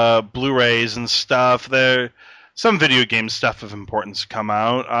Blu-rays and stuff, there some video game stuff of importance come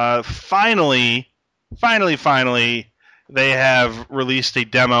out. Finally, they have released a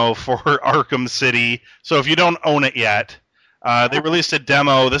demo for Arkham City. So if you don't own it yet, they released a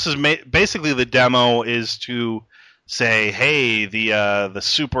demo. This is basically the demo is to say, hey, the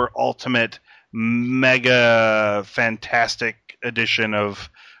super ultimate mega fantastic edition of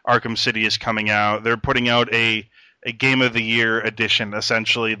Arkham City is coming out. They're putting out a Game of the Year edition,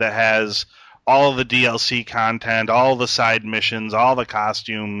 essentially, that has all the DLC content, all the side missions, all the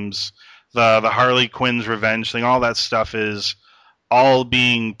costumes, the Harley Quinn's revenge thing, all that stuff is all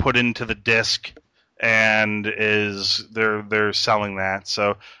being put into the disc, and they're selling that.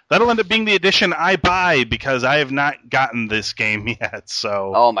 So that'll end up being the edition I buy because I have not gotten this game yet.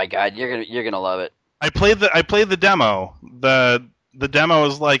 So oh my god, you're gonna love it. I played the demo. The demo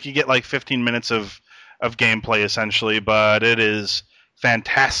is like you get like 15 minutes of gameplay essentially, but it is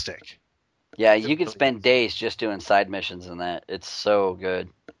fantastic. Yeah, you could spend days just doing side missions in that. It's so good.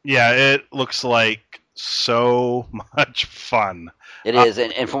 Yeah, it looks like so much fun. It is,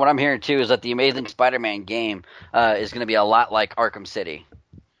 and from what I'm hearing too, is that the Amazing Spider-Man game is going to be a lot like Arkham City.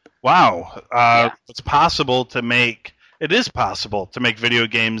 Wow, It is possible to make video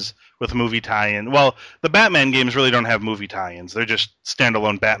games with movie tie-in. Well, the Batman games really don't have movie tie-ins; they're just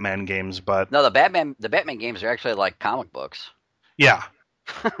standalone Batman games. But no, the Batman games are actually like comic books. Yeah.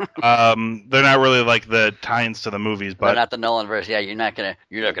 They're not really like the tie-ins to the movies, but they're not the Nolanverse. Yeah, you're not gonna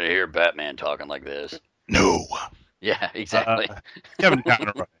hear Batman talking like this. No. Yeah, exactly. Kevin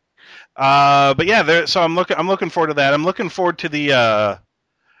Conroy. But yeah, so I'm looking forward to that. I'm looking forward to the.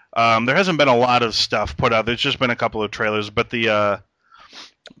 There hasn't been a lot of stuff put out. There's just been a couple of trailers, but the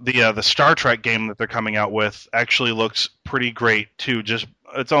Star Trek game that they're coming out with actually looks pretty great too. Just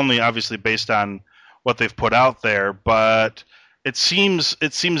it's only obviously based on what they've put out there, but it seems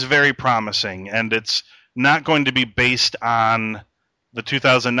very promising, and it's not going to be based on the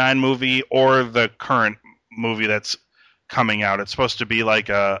 2009 movie or the current movie that's coming out. It's supposed to be like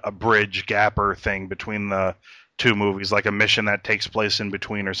a bridge gapper thing between the two movies, like a mission that takes place in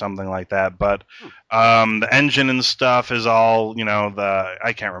between or something like that. But the engine and stuff is all,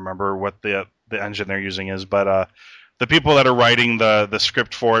 I can't remember what the engine they're using is, but the people that are writing the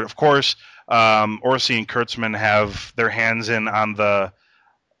script for it, of course, Orsi and Kurtzman have their hands in on the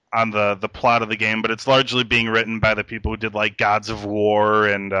plot of the game, but it's largely being written by the people who did like Gods of War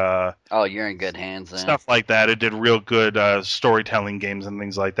and you're in good hands then. Stuff like that. It did real good storytelling games and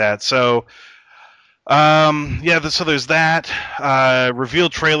things like that. So So there's that. Reveal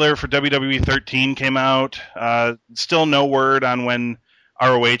trailer for WWE 13 came out. Still no word on when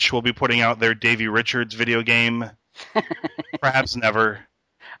ROH will be putting out their Davey Richards video game. Perhaps never.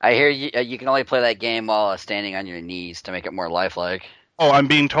 I hear you can only play that game while standing on your knees to make it more lifelike. Oh, I'm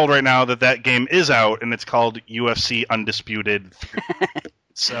being told right now that game is out, and it's called UFC Undisputed.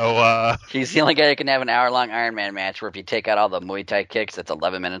 So, he's the only guy who can have an hour-long Iron Man match where if you take out all the Muay Thai kicks, it's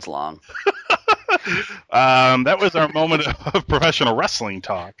 11 minutes long. That was our moment of professional wrestling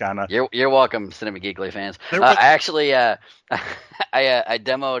talk. You're welcome, Cinema Geekly fans. I actually I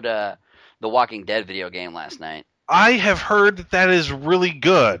demoed the Walking Dead video game last night. I have heard that is really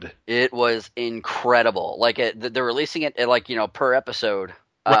good. It was incredible. Like they're releasing it at, per episode.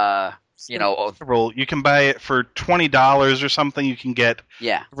 Right. You can buy it for $20 or something. You can get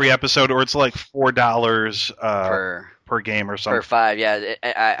every episode, or it's like $4 per game or something. Per 5, yeah.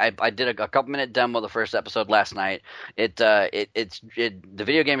 I did a couple-minute demo of the first episode last night. The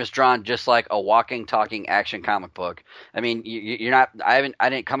video game is drawn just like a walking, talking action comic book. I mean, you're not. I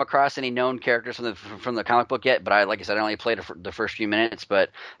didn't come across any known characters from the comic book yet, but like I said, I only played the first few minutes, but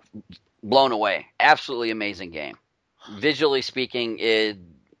blown away. Absolutely amazing game. Visually speaking,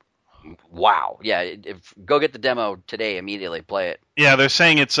 wow. Yeah, go get the demo today. Immediately play it. Yeah, they're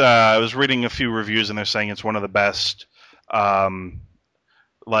saying it's. I was reading a few reviews, and they're saying it's one of the best. PlayStation,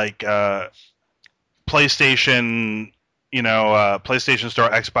 PlayStation Store,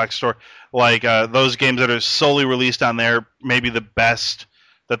 Xbox Store, those games that are solely released on there, maybe the best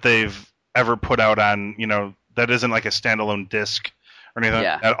that they've ever put out on, that isn't like a standalone disc or anything.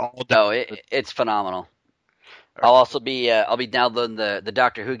 Yeah. Like that. No, it's phenomenal. I'll be downloading the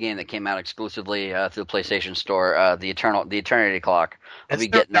Doctor Who game that came out exclusively through the PlayStation Store, the Eternity Clock. I'll be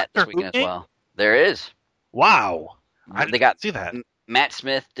getting that this weekend as well. There is. Wow. I didn't see that. Matt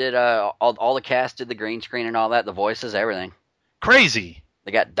Smith did all the cast did the green screen and all that, the voices, everything. Crazy.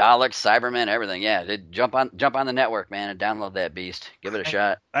 They got Daleks, Cybermen, everything. Yeah, jump on the network, man, and download that beast. Give it a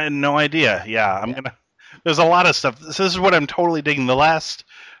shot. I had no idea. Yeah, There's a lot of stuff. This is what I'm totally digging. The last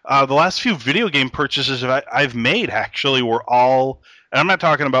few video game purchases I've made actually were all, and I'm not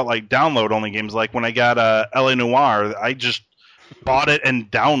talking about like download only games. Like when I got LA Noire, I just bought it and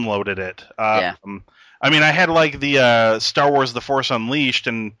downloaded it. I mean, I had like the Star Wars The Force Unleashed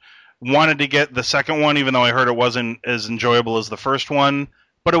and wanted to get the second one, even though I heard it wasn't as enjoyable as the first one.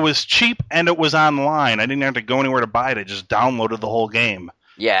 But it was cheap and it was online. I didn't have to go anywhere to buy it. I just downloaded the whole game.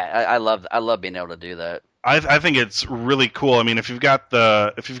 Yeah, I love being able to do that. I think it's really cool. I mean, if you've got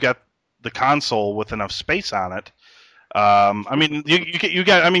the console with enough space on it, I mean,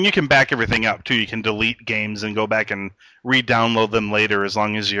 you can back everything up too. You can delete games and go back and re-download them later as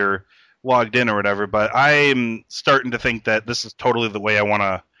long as you're logged in or whatever. But I'm starting to think that this is totally the way I want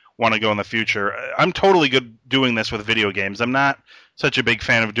to go in the future. I'm totally good doing this with video games. I'm not such a big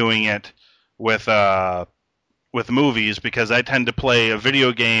fan of doing it with movies because I tend to play a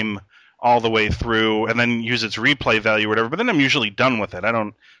video game all the way through and then use its replay value or whatever. But then I'm usually done with it. I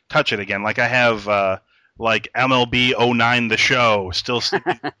don't touch it again. Like I have like MLB 09 The Show still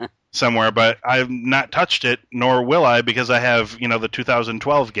somewhere, but I've not touched it, nor will I, because I have, the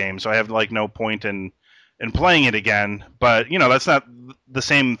 2012 game, so I have like no point in playing it again. But that's not the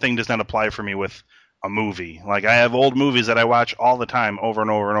same thing. Does not apply for me with a movie. Like I have old movies that I watch all the time, over and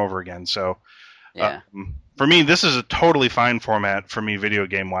over and over again. So yeah. For me, this is a totally fine format for me, video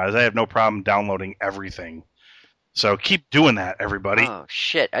game wise. I have no problem downloading everything. So keep doing that, everybody. Oh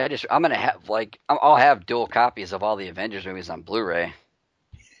shit! I'm gonna have I'll have dual copies of all the Avengers movies on Blu-ray.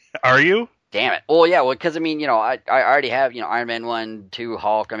 Are you? Damn it! Well, yeah, because I already have Iron Man 1, 2,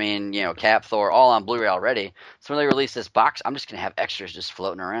 Hulk. Cap, Thor, all on Blu-ray already. So when they release this box, I'm just gonna have extras just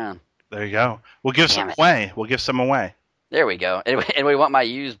floating around. There you go. We'll give some away. We'll give some away. There we go. And we want my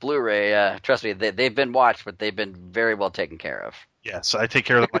used Blu-ray. Trust me, they've been watched, but they've been very well taken care of. Yes, I take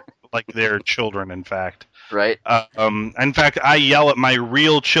care of them like they're children, in fact. Right. In fact, I yell at my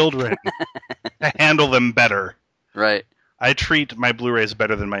real children to handle them better. Right. I treat my Blu-rays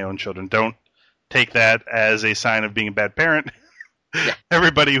better than my own children. Don't take that as a sign of being a bad parent. Yeah.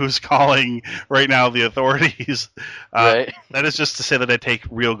 Everybody who's calling right now the authorities, right. That is just to say that I take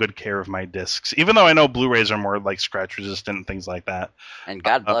real good care of my discs, even though I know Blu-rays are more like scratch resistant and things like that. And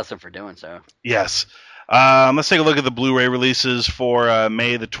God bless them for doing so. Yes. Let's take a look at the Blu-ray releases for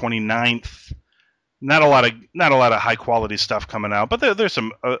May the 29th. Not a lot of high quality stuff coming out, but there's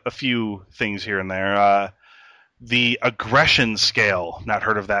a few things here and there. The Aggression Scale, not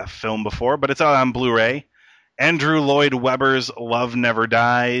heard of that film before, but it's out on Blu-ray. Andrew Lloyd Webber's Love Never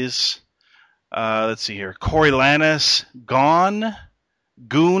Dies. Let's see here. Coriolanus, Gone.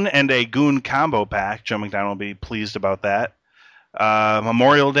 Goon and a Goon combo pack. Joe McDonald will be pleased about that.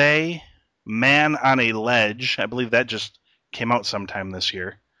 Memorial Day, Man on a Ledge. I believe that just came out sometime this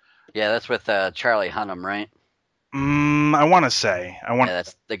year. Yeah, that's with Charlie Hunnam, right? I want to say. Yeah,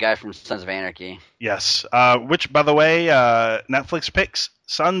 that's the guy from Sons of Anarchy. Yes. Which, by the way, Netflix picks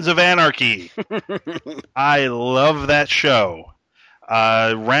Sons of Anarchy. I love that show.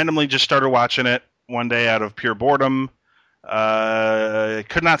 Randomly just started watching it one day out of pure boredom.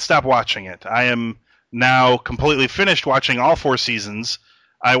 Could not stop watching it. I am now completely finished watching all 4 seasons.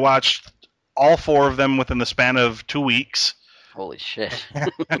 I watched all 4 of them within the span of 2 weeks. Holy shit.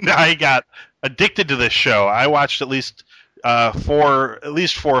 And I got addicted to this show. I watched at least 4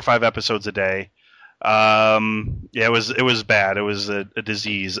 or 5 episodes a day. It was bad. It was a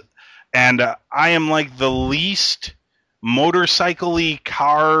disease. And I am like the least motorcycle-y,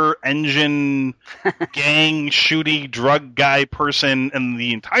 car, engine, gang, shooty, drug guy person in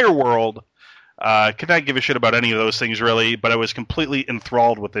the entire world. Could not give a shit about any of those things, really, but I was completely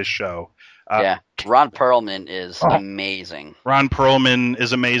enthralled with this show. Yeah, Ron Perlman is amazing. Ron Perlman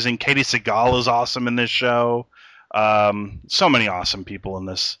is amazing. Katie Seagal is awesome in this show. So many awesome people in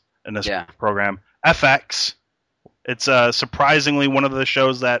this program. FX, it's surprisingly one of the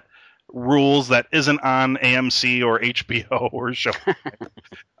shows that rules that isn't on AMC or HBO or show.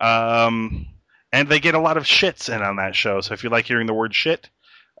 And they get a lot of shits in on that show. So if you like hearing the word shit,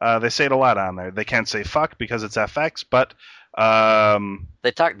 they say it a lot on there. They can't say fuck because it's FX, but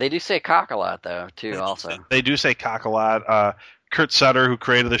they do say cock a lot though too. Also, they do say cock a lot. Kurt Sutter, who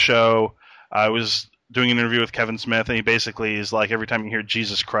created the show, I was doing an interview with Kevin Smith, and he basically is like, every time you hear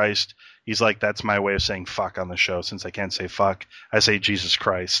Jesus Christ, he's like, that's my way of saying fuck on the show. Since I can't say fuck, I say Jesus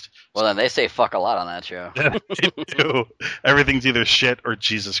Christ. Well, then they say fuck a lot on that show. They do. Everything's either shit or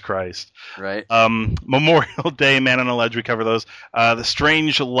Jesus Christ. Right. Memorial Day, Man on a Ledge, we cover those. The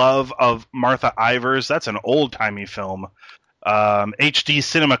Strange Love of Martha Ivers, that's an old-timey film. HD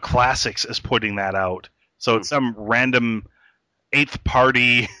Cinema Classics is putting that out. So it's some random 8th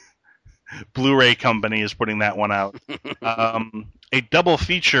party Blu-ray company is putting that one out. A double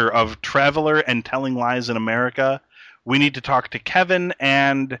feature of Traveler and Telling Lies in America. We Need to Talk to Kevin,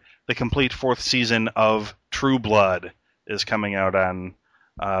 and the complete 4th season of True Blood is coming out on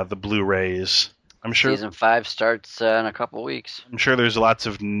the Blu-rays. I'm sure Season 5 starts in a couple weeks. I'm sure there's lots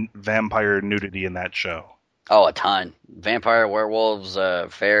of vampire nudity in that show. Oh, a ton. Vampire, werewolves,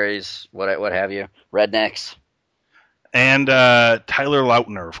 fairies, what have you. Rednecks. And Tyler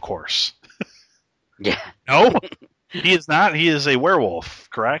Lautner, of course. Yeah. No, he is not. He is a werewolf,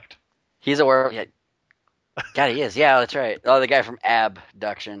 correct? He's a werewolf. Yeah. God, he is. Yeah, that's right. Oh, the guy from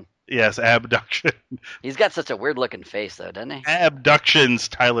Abduction. Yes, Abduction. He's got such a weird-looking face, though, doesn't he? Abduction's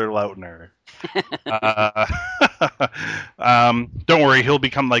Tyler Lautner. Don't worry, he'll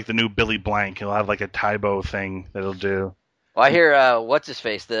become like the new Billy Blank. He'll have like a Tybo thing that he'll do. Well, I hear, what's his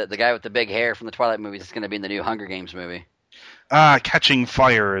face? The guy with the big hair from the Twilight movies is going to be in the new Hunger Games movie. Catching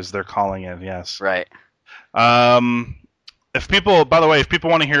Fire, as they're calling it, yes. Right. If people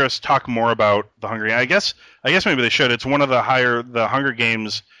want to hear us talk more about the Hunger Games, I guess maybe they should. It's one of the Hunger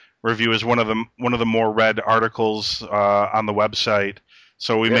Games review is one of the more read articles on the website.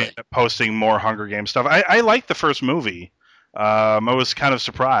 So we may be posting more Hunger Games stuff. I liked the first movie. I was kind of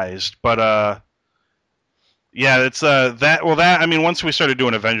surprised, but yeah, it's that. Well, that I mean, once we started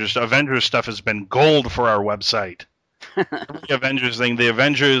doing Avengers stuff has been gold for our website. The Avengers thing,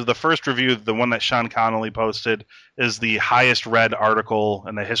 the first review, the one that Sean Connolly posted, is the highest read article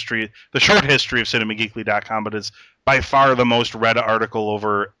in the short history of CinemaGeekly.com, but it's by far the most read article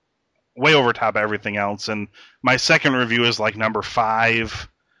way over top of everything else. And my second review is like number 5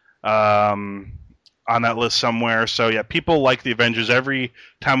 on that list somewhere. So yeah, people like the Avengers. Every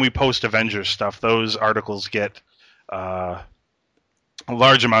time we post Avengers stuff, those articles get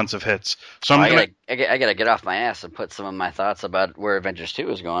large amounts of hits. So I gotta get off my ass and put some of my thoughts about where Avengers 2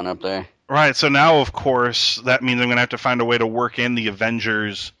 is going up there. Right. So now, of course, that means I'm gonna have to find a way to work in the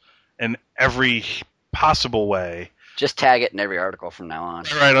Avengers in every possible way. Just tag it in every article from now on.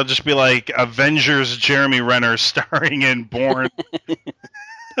 Right. I'll just be like Avengers Jeremy Renner starring in Bourne.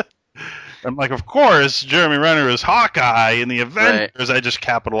 I'm like, of course, Jeremy Renner is Hawkeye in the Avengers. Right. I just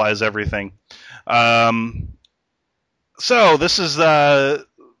capitalize everything. So this is the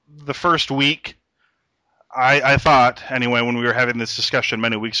first week, I thought, anyway, when we were having this discussion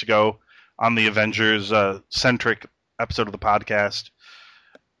many weeks ago on the Avengers-centric episode of the podcast.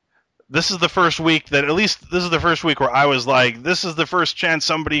 This is the first week where I was like, this is the first chance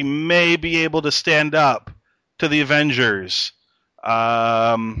somebody may be able to stand up to the Avengers.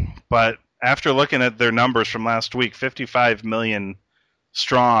 But after looking at their numbers from last week, 55 million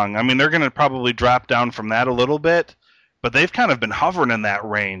strong. I mean, they're going to probably drop down from that a little bit, but they've kind of been hovering in that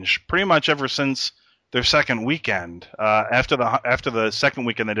range pretty much ever since their second weekend. After the second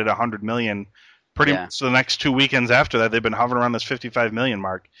weekend, they did 100 million. Pretty much the next 2 weekends after that, they've been hovering around this 55 million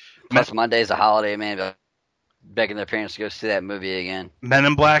mark. Plus, Monday's a holiday, man. Begging their parents to go see that movie again. Men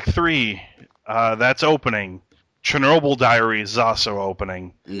in Black 3, that's opening. Chernobyl Diaries is also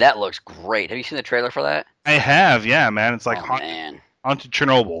opening. And that looks great. Have you seen the trailer for that? I have, yeah, man. It's like Haunted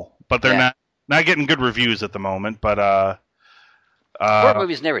Chernobyl, but they're not getting good reviews at the moment. But horror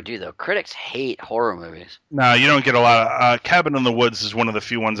movies never do, though. Critics hate horror movies. No, you don't get a lot of... Cabin in the Woods is one of the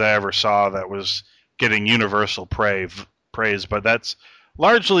few ones I ever saw that was getting universal praise, but that's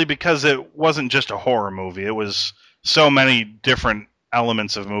largely because it wasn't just a horror movie. It was so many different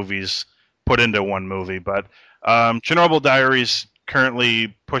elements of movies put into one movie. But Chernobyl Diaries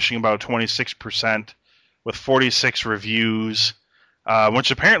currently pushing about 26% with 46 reviews,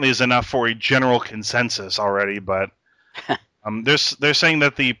 which apparently is enough for a general consensus already, but... they're saying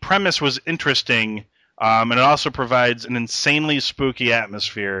that the premise was interesting, and it also provides an insanely spooky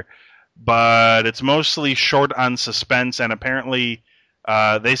atmosphere, but it's mostly short on suspense, and apparently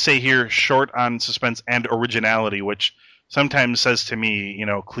they say here short on suspense and originality, which sometimes says to me,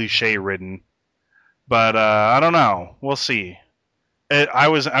 cliche-ridden. But I don't know. We'll see. I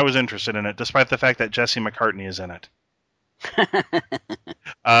was interested in it, despite the fact that Jesse McCartney is in it.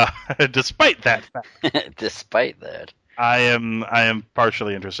 Despite that fact. Despite that. I am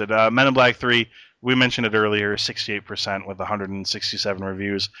partially interested. Men in Black 3, we mentioned it earlier, 68% with 167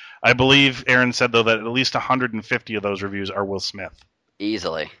 reviews. I believe Aaron said, though, that at least 150 of those reviews are Will Smith.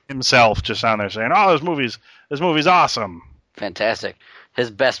 Easily. Himself just on there saying, oh, this movie's awesome. Fantastic. His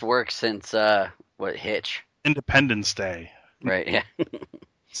best work since, Hitch? Independence Day. Right, yeah.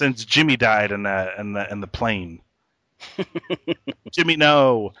 Since Jimmy died in the plane. Jimmy,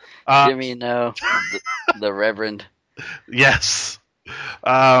 no. Jimmy, no. The Reverend. Yes.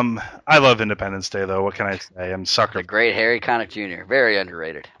 I love Independence Day, though. What can I say? I'm sucker. The great Harry Connick Jr. Very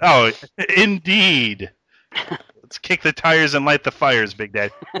underrated. Oh, indeed. Let's kick the tires and light the fires, Big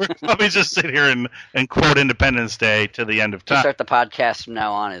Dad. Let me just sit here and quote Independence Day to the end of time. Start the podcast from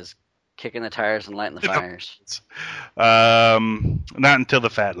now on is kicking the tires and lighting the fires. Not until the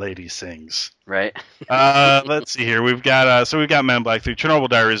fat lady sings. Right. Let's see here. We've got Men in Black 3. Chernobyl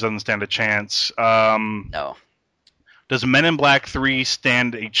Diaries doesn't stand a chance. No. Does Men in Black 3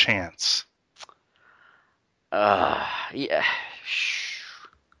 stand a chance? Yeah.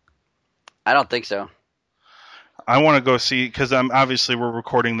 I don't think so. I want to go see, because obviously we're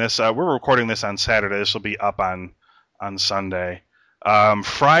recording this. We're recording this on Saturday. This will be up on Sunday.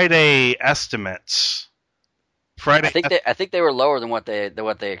 Friday estimates. I think they were lower than what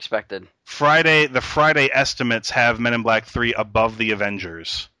they expected. The Friday estimates have Men in Black 3 above the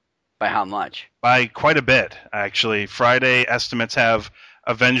Avengers. By how much? By quite a bit, actually. Friday estimates have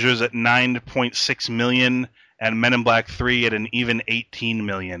Avengers at 9.6 million and Men in Black 3 at an even 18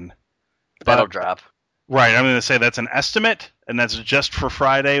 million. That'll drop. Right, I'm going to say that's an estimate, and that's just for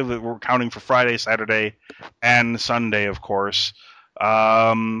Friday. We're counting for Friday, Saturday, and Sunday, of course.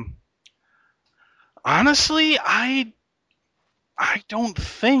 Honestly, I don't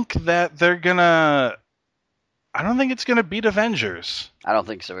think that they're gonna. I don't think it's gonna beat Avengers. I don't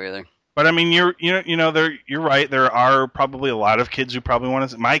think so either. But I mean, you're right. There are probably a lot of kids who probably want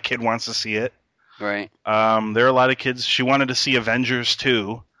to. My kid wants to see it. Right. There are a lot of kids. She wanted to see Avengers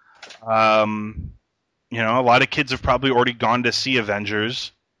too. A lot of kids have probably already gone to see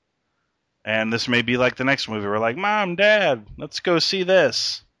Avengers. And this may be like the next movie. We're like, Mom, Dad, let's go see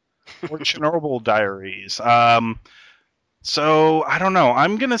this. Or Chernobyl Diaries. So, I don't know.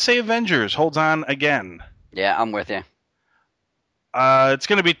 I'm going to say Avengers holds on again. Yeah, I'm with you. It's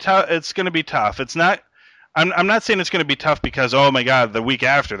going to be tough. It's going to be tough. It's not... I'm not saying it's going to be tough because, oh my God, the week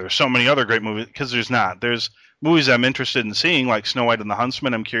after there's so many other great movies. Because there's not. There's movies I'm interested in seeing, like Snow White and the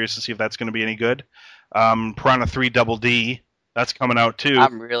Huntsman. I'm curious to see if that's going to be any good. Piranha 3 Double D. That's coming out too.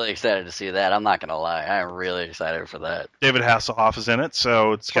 I'm really excited to see that. I'm not going to lie. I'm really excited for that. David Hasselhoff is in it,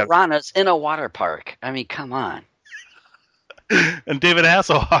 so it's got Piranhas in a water park. I mean, come on. And David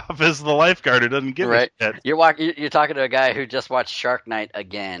Hasselhoff is the lifeguard who doesn't give a shit. You're talking to a guy who just watched Shark Night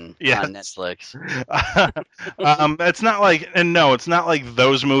again on Netflix. It's not like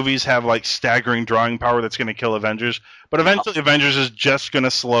those movies have like staggering drawing power that's going to kill Avengers. But eventually, Avengers is just going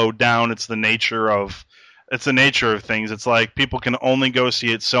to slow down. It's the nature of things. It's like people can only go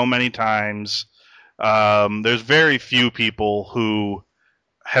see it so many times. There's very few people who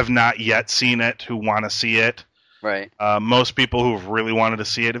have not yet seen it who want to see it. Right. Most people who've really wanted to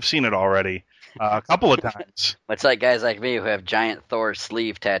see it have seen it already. a couple of times. It's like guys like me who have giant Thor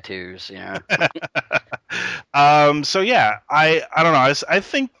sleeve tattoos, you know. So yeah, I don't know.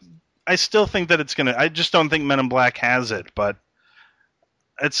 I still think that it's gonna. I just don't think Men in Black has it, but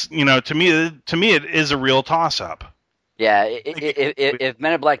it's to me it is a real toss up. Yeah, if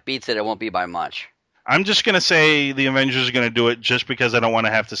Men in Black beats it, it won't be by much. I'm just gonna say the Avengers are gonna do it just because I don't want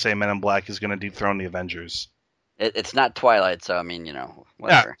to have to say Men in Black is gonna dethrone the Avengers. It's not Twilight, so I mean,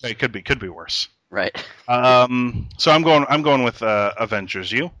 whatever. Yeah, it could be worse. Right. So I'm going with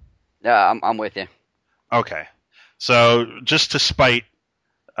Avengers. You? Yeah, I'm with you. Okay. So just to spite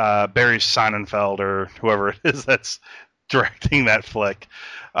Barry Sonnenfeld or whoever it is that's directing that flick,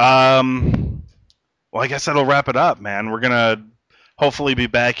 well, I guess that'll wrap it up, man. We're gonna hopefully be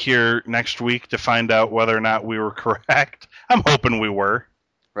back here next week to find out whether or not we were correct. I'm hoping we were.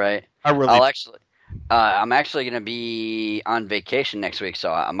 Right. I'm actually going to be on vacation next week,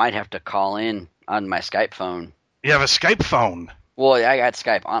 so I might have to call in on my Skype phone. You have a Skype phone? Well, I got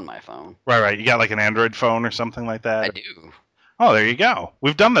Skype on my phone. Right. You got like an Android phone or something like that? I do. Oh, there you go.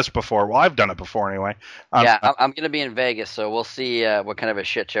 We've done this before. Well, I've done it before anyway. Yeah, I'm going to be in Vegas, so we'll see what kind of a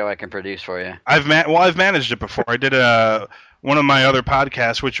shit show I can produce for you. I've managed it before. I did one of my other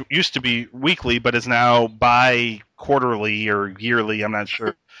podcasts, which used to be weekly, but is now bi-quarterly or yearly. I'm not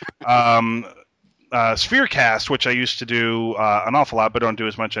sure. Spherecast, which I used to do an awful lot, but don't do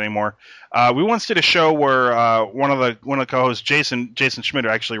as much anymore. We once did a show where one of the co-hosts, Jason Schmidt,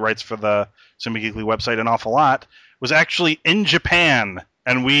 who actually writes for the Cinema Geekly website an awful lot, was actually in Japan,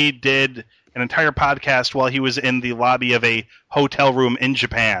 and we did an entire podcast while he was in the lobby of a hotel room in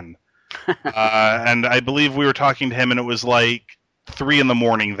Japan. And I believe we were talking to him, and it was like 3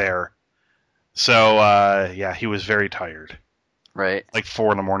 a.m. there. So yeah, he was very tired. Right. Like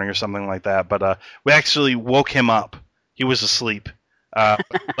 4 a.m. or something like that. But we actually woke him up. He was asleep.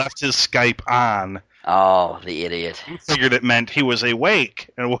 Left his Skype on. Oh, the idiot. He figured it meant he was awake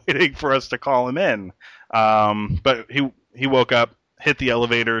and waiting for us to call him in. But he woke up, hit the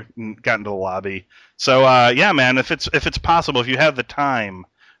elevator, and got into the lobby. So yeah, man, if it's possible, if you have the time,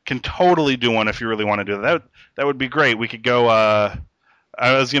 can totally do one if you really want to do that. That would be great. We could go.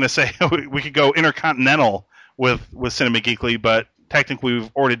 I was gonna say we could go intercontinental with Cinema Geekly, but technically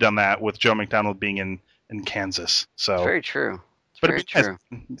we've already done that with Joe McDonald being in Kansas. So it's very true. Very true.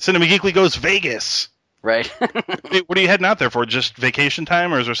 Cinema Geekly goes Vegas. Right. What are you heading out there for? Just vacation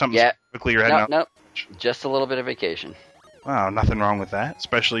time, or is there something specifically you're heading out? No, just a little bit of vacation. Wow, nothing wrong with that.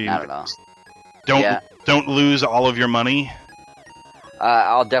 Especially not at all. Don't lose all of your money.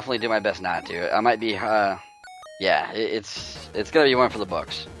 I'll definitely do my best not to. I might be. It's gonna be one for the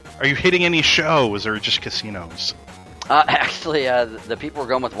books. Are you hitting any shows or just casinos? Actually, the people we're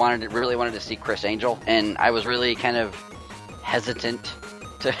going with really wanted to see Chris Angel, and I was really kind of hesitant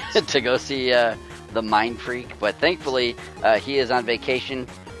to go see the Mind Freak, but thankfully he is on vacation.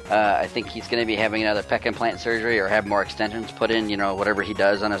 I think he's going to be having another pec implant surgery or have more extensions put in, whatever he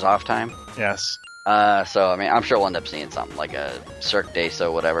does on his off time. Yes. So, I mean, I'm sure we'll end up seeing something like a Cirque du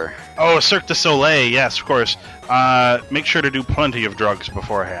Soleil, whatever. Oh, Cirque du Soleil, yes, of course. Make sure to do plenty of drugs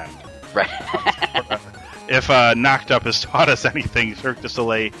beforehand. Right. If Knocked Up has taught us anything, Cirque du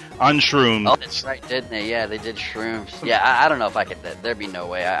Soleil on shrooms. Oh, that's right, didn't they? Yeah, they did shrooms. Yeah, I don't know if I could. There'd be no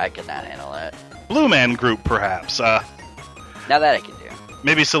way I could not handle that. Blue Man Group, perhaps. Now that I can do.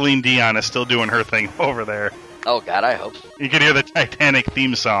 Maybe Celine Dion is still doing her thing over there. Oh, God, I hope so. You could hear the Titanic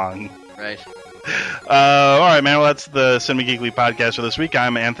theme song. Right. All right, man. Well, that's the Cinema Geekly podcast for this week.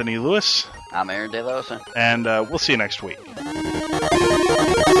 I'm Anthony Lewis. I'm Aaron De Losa. And we'll see you next week.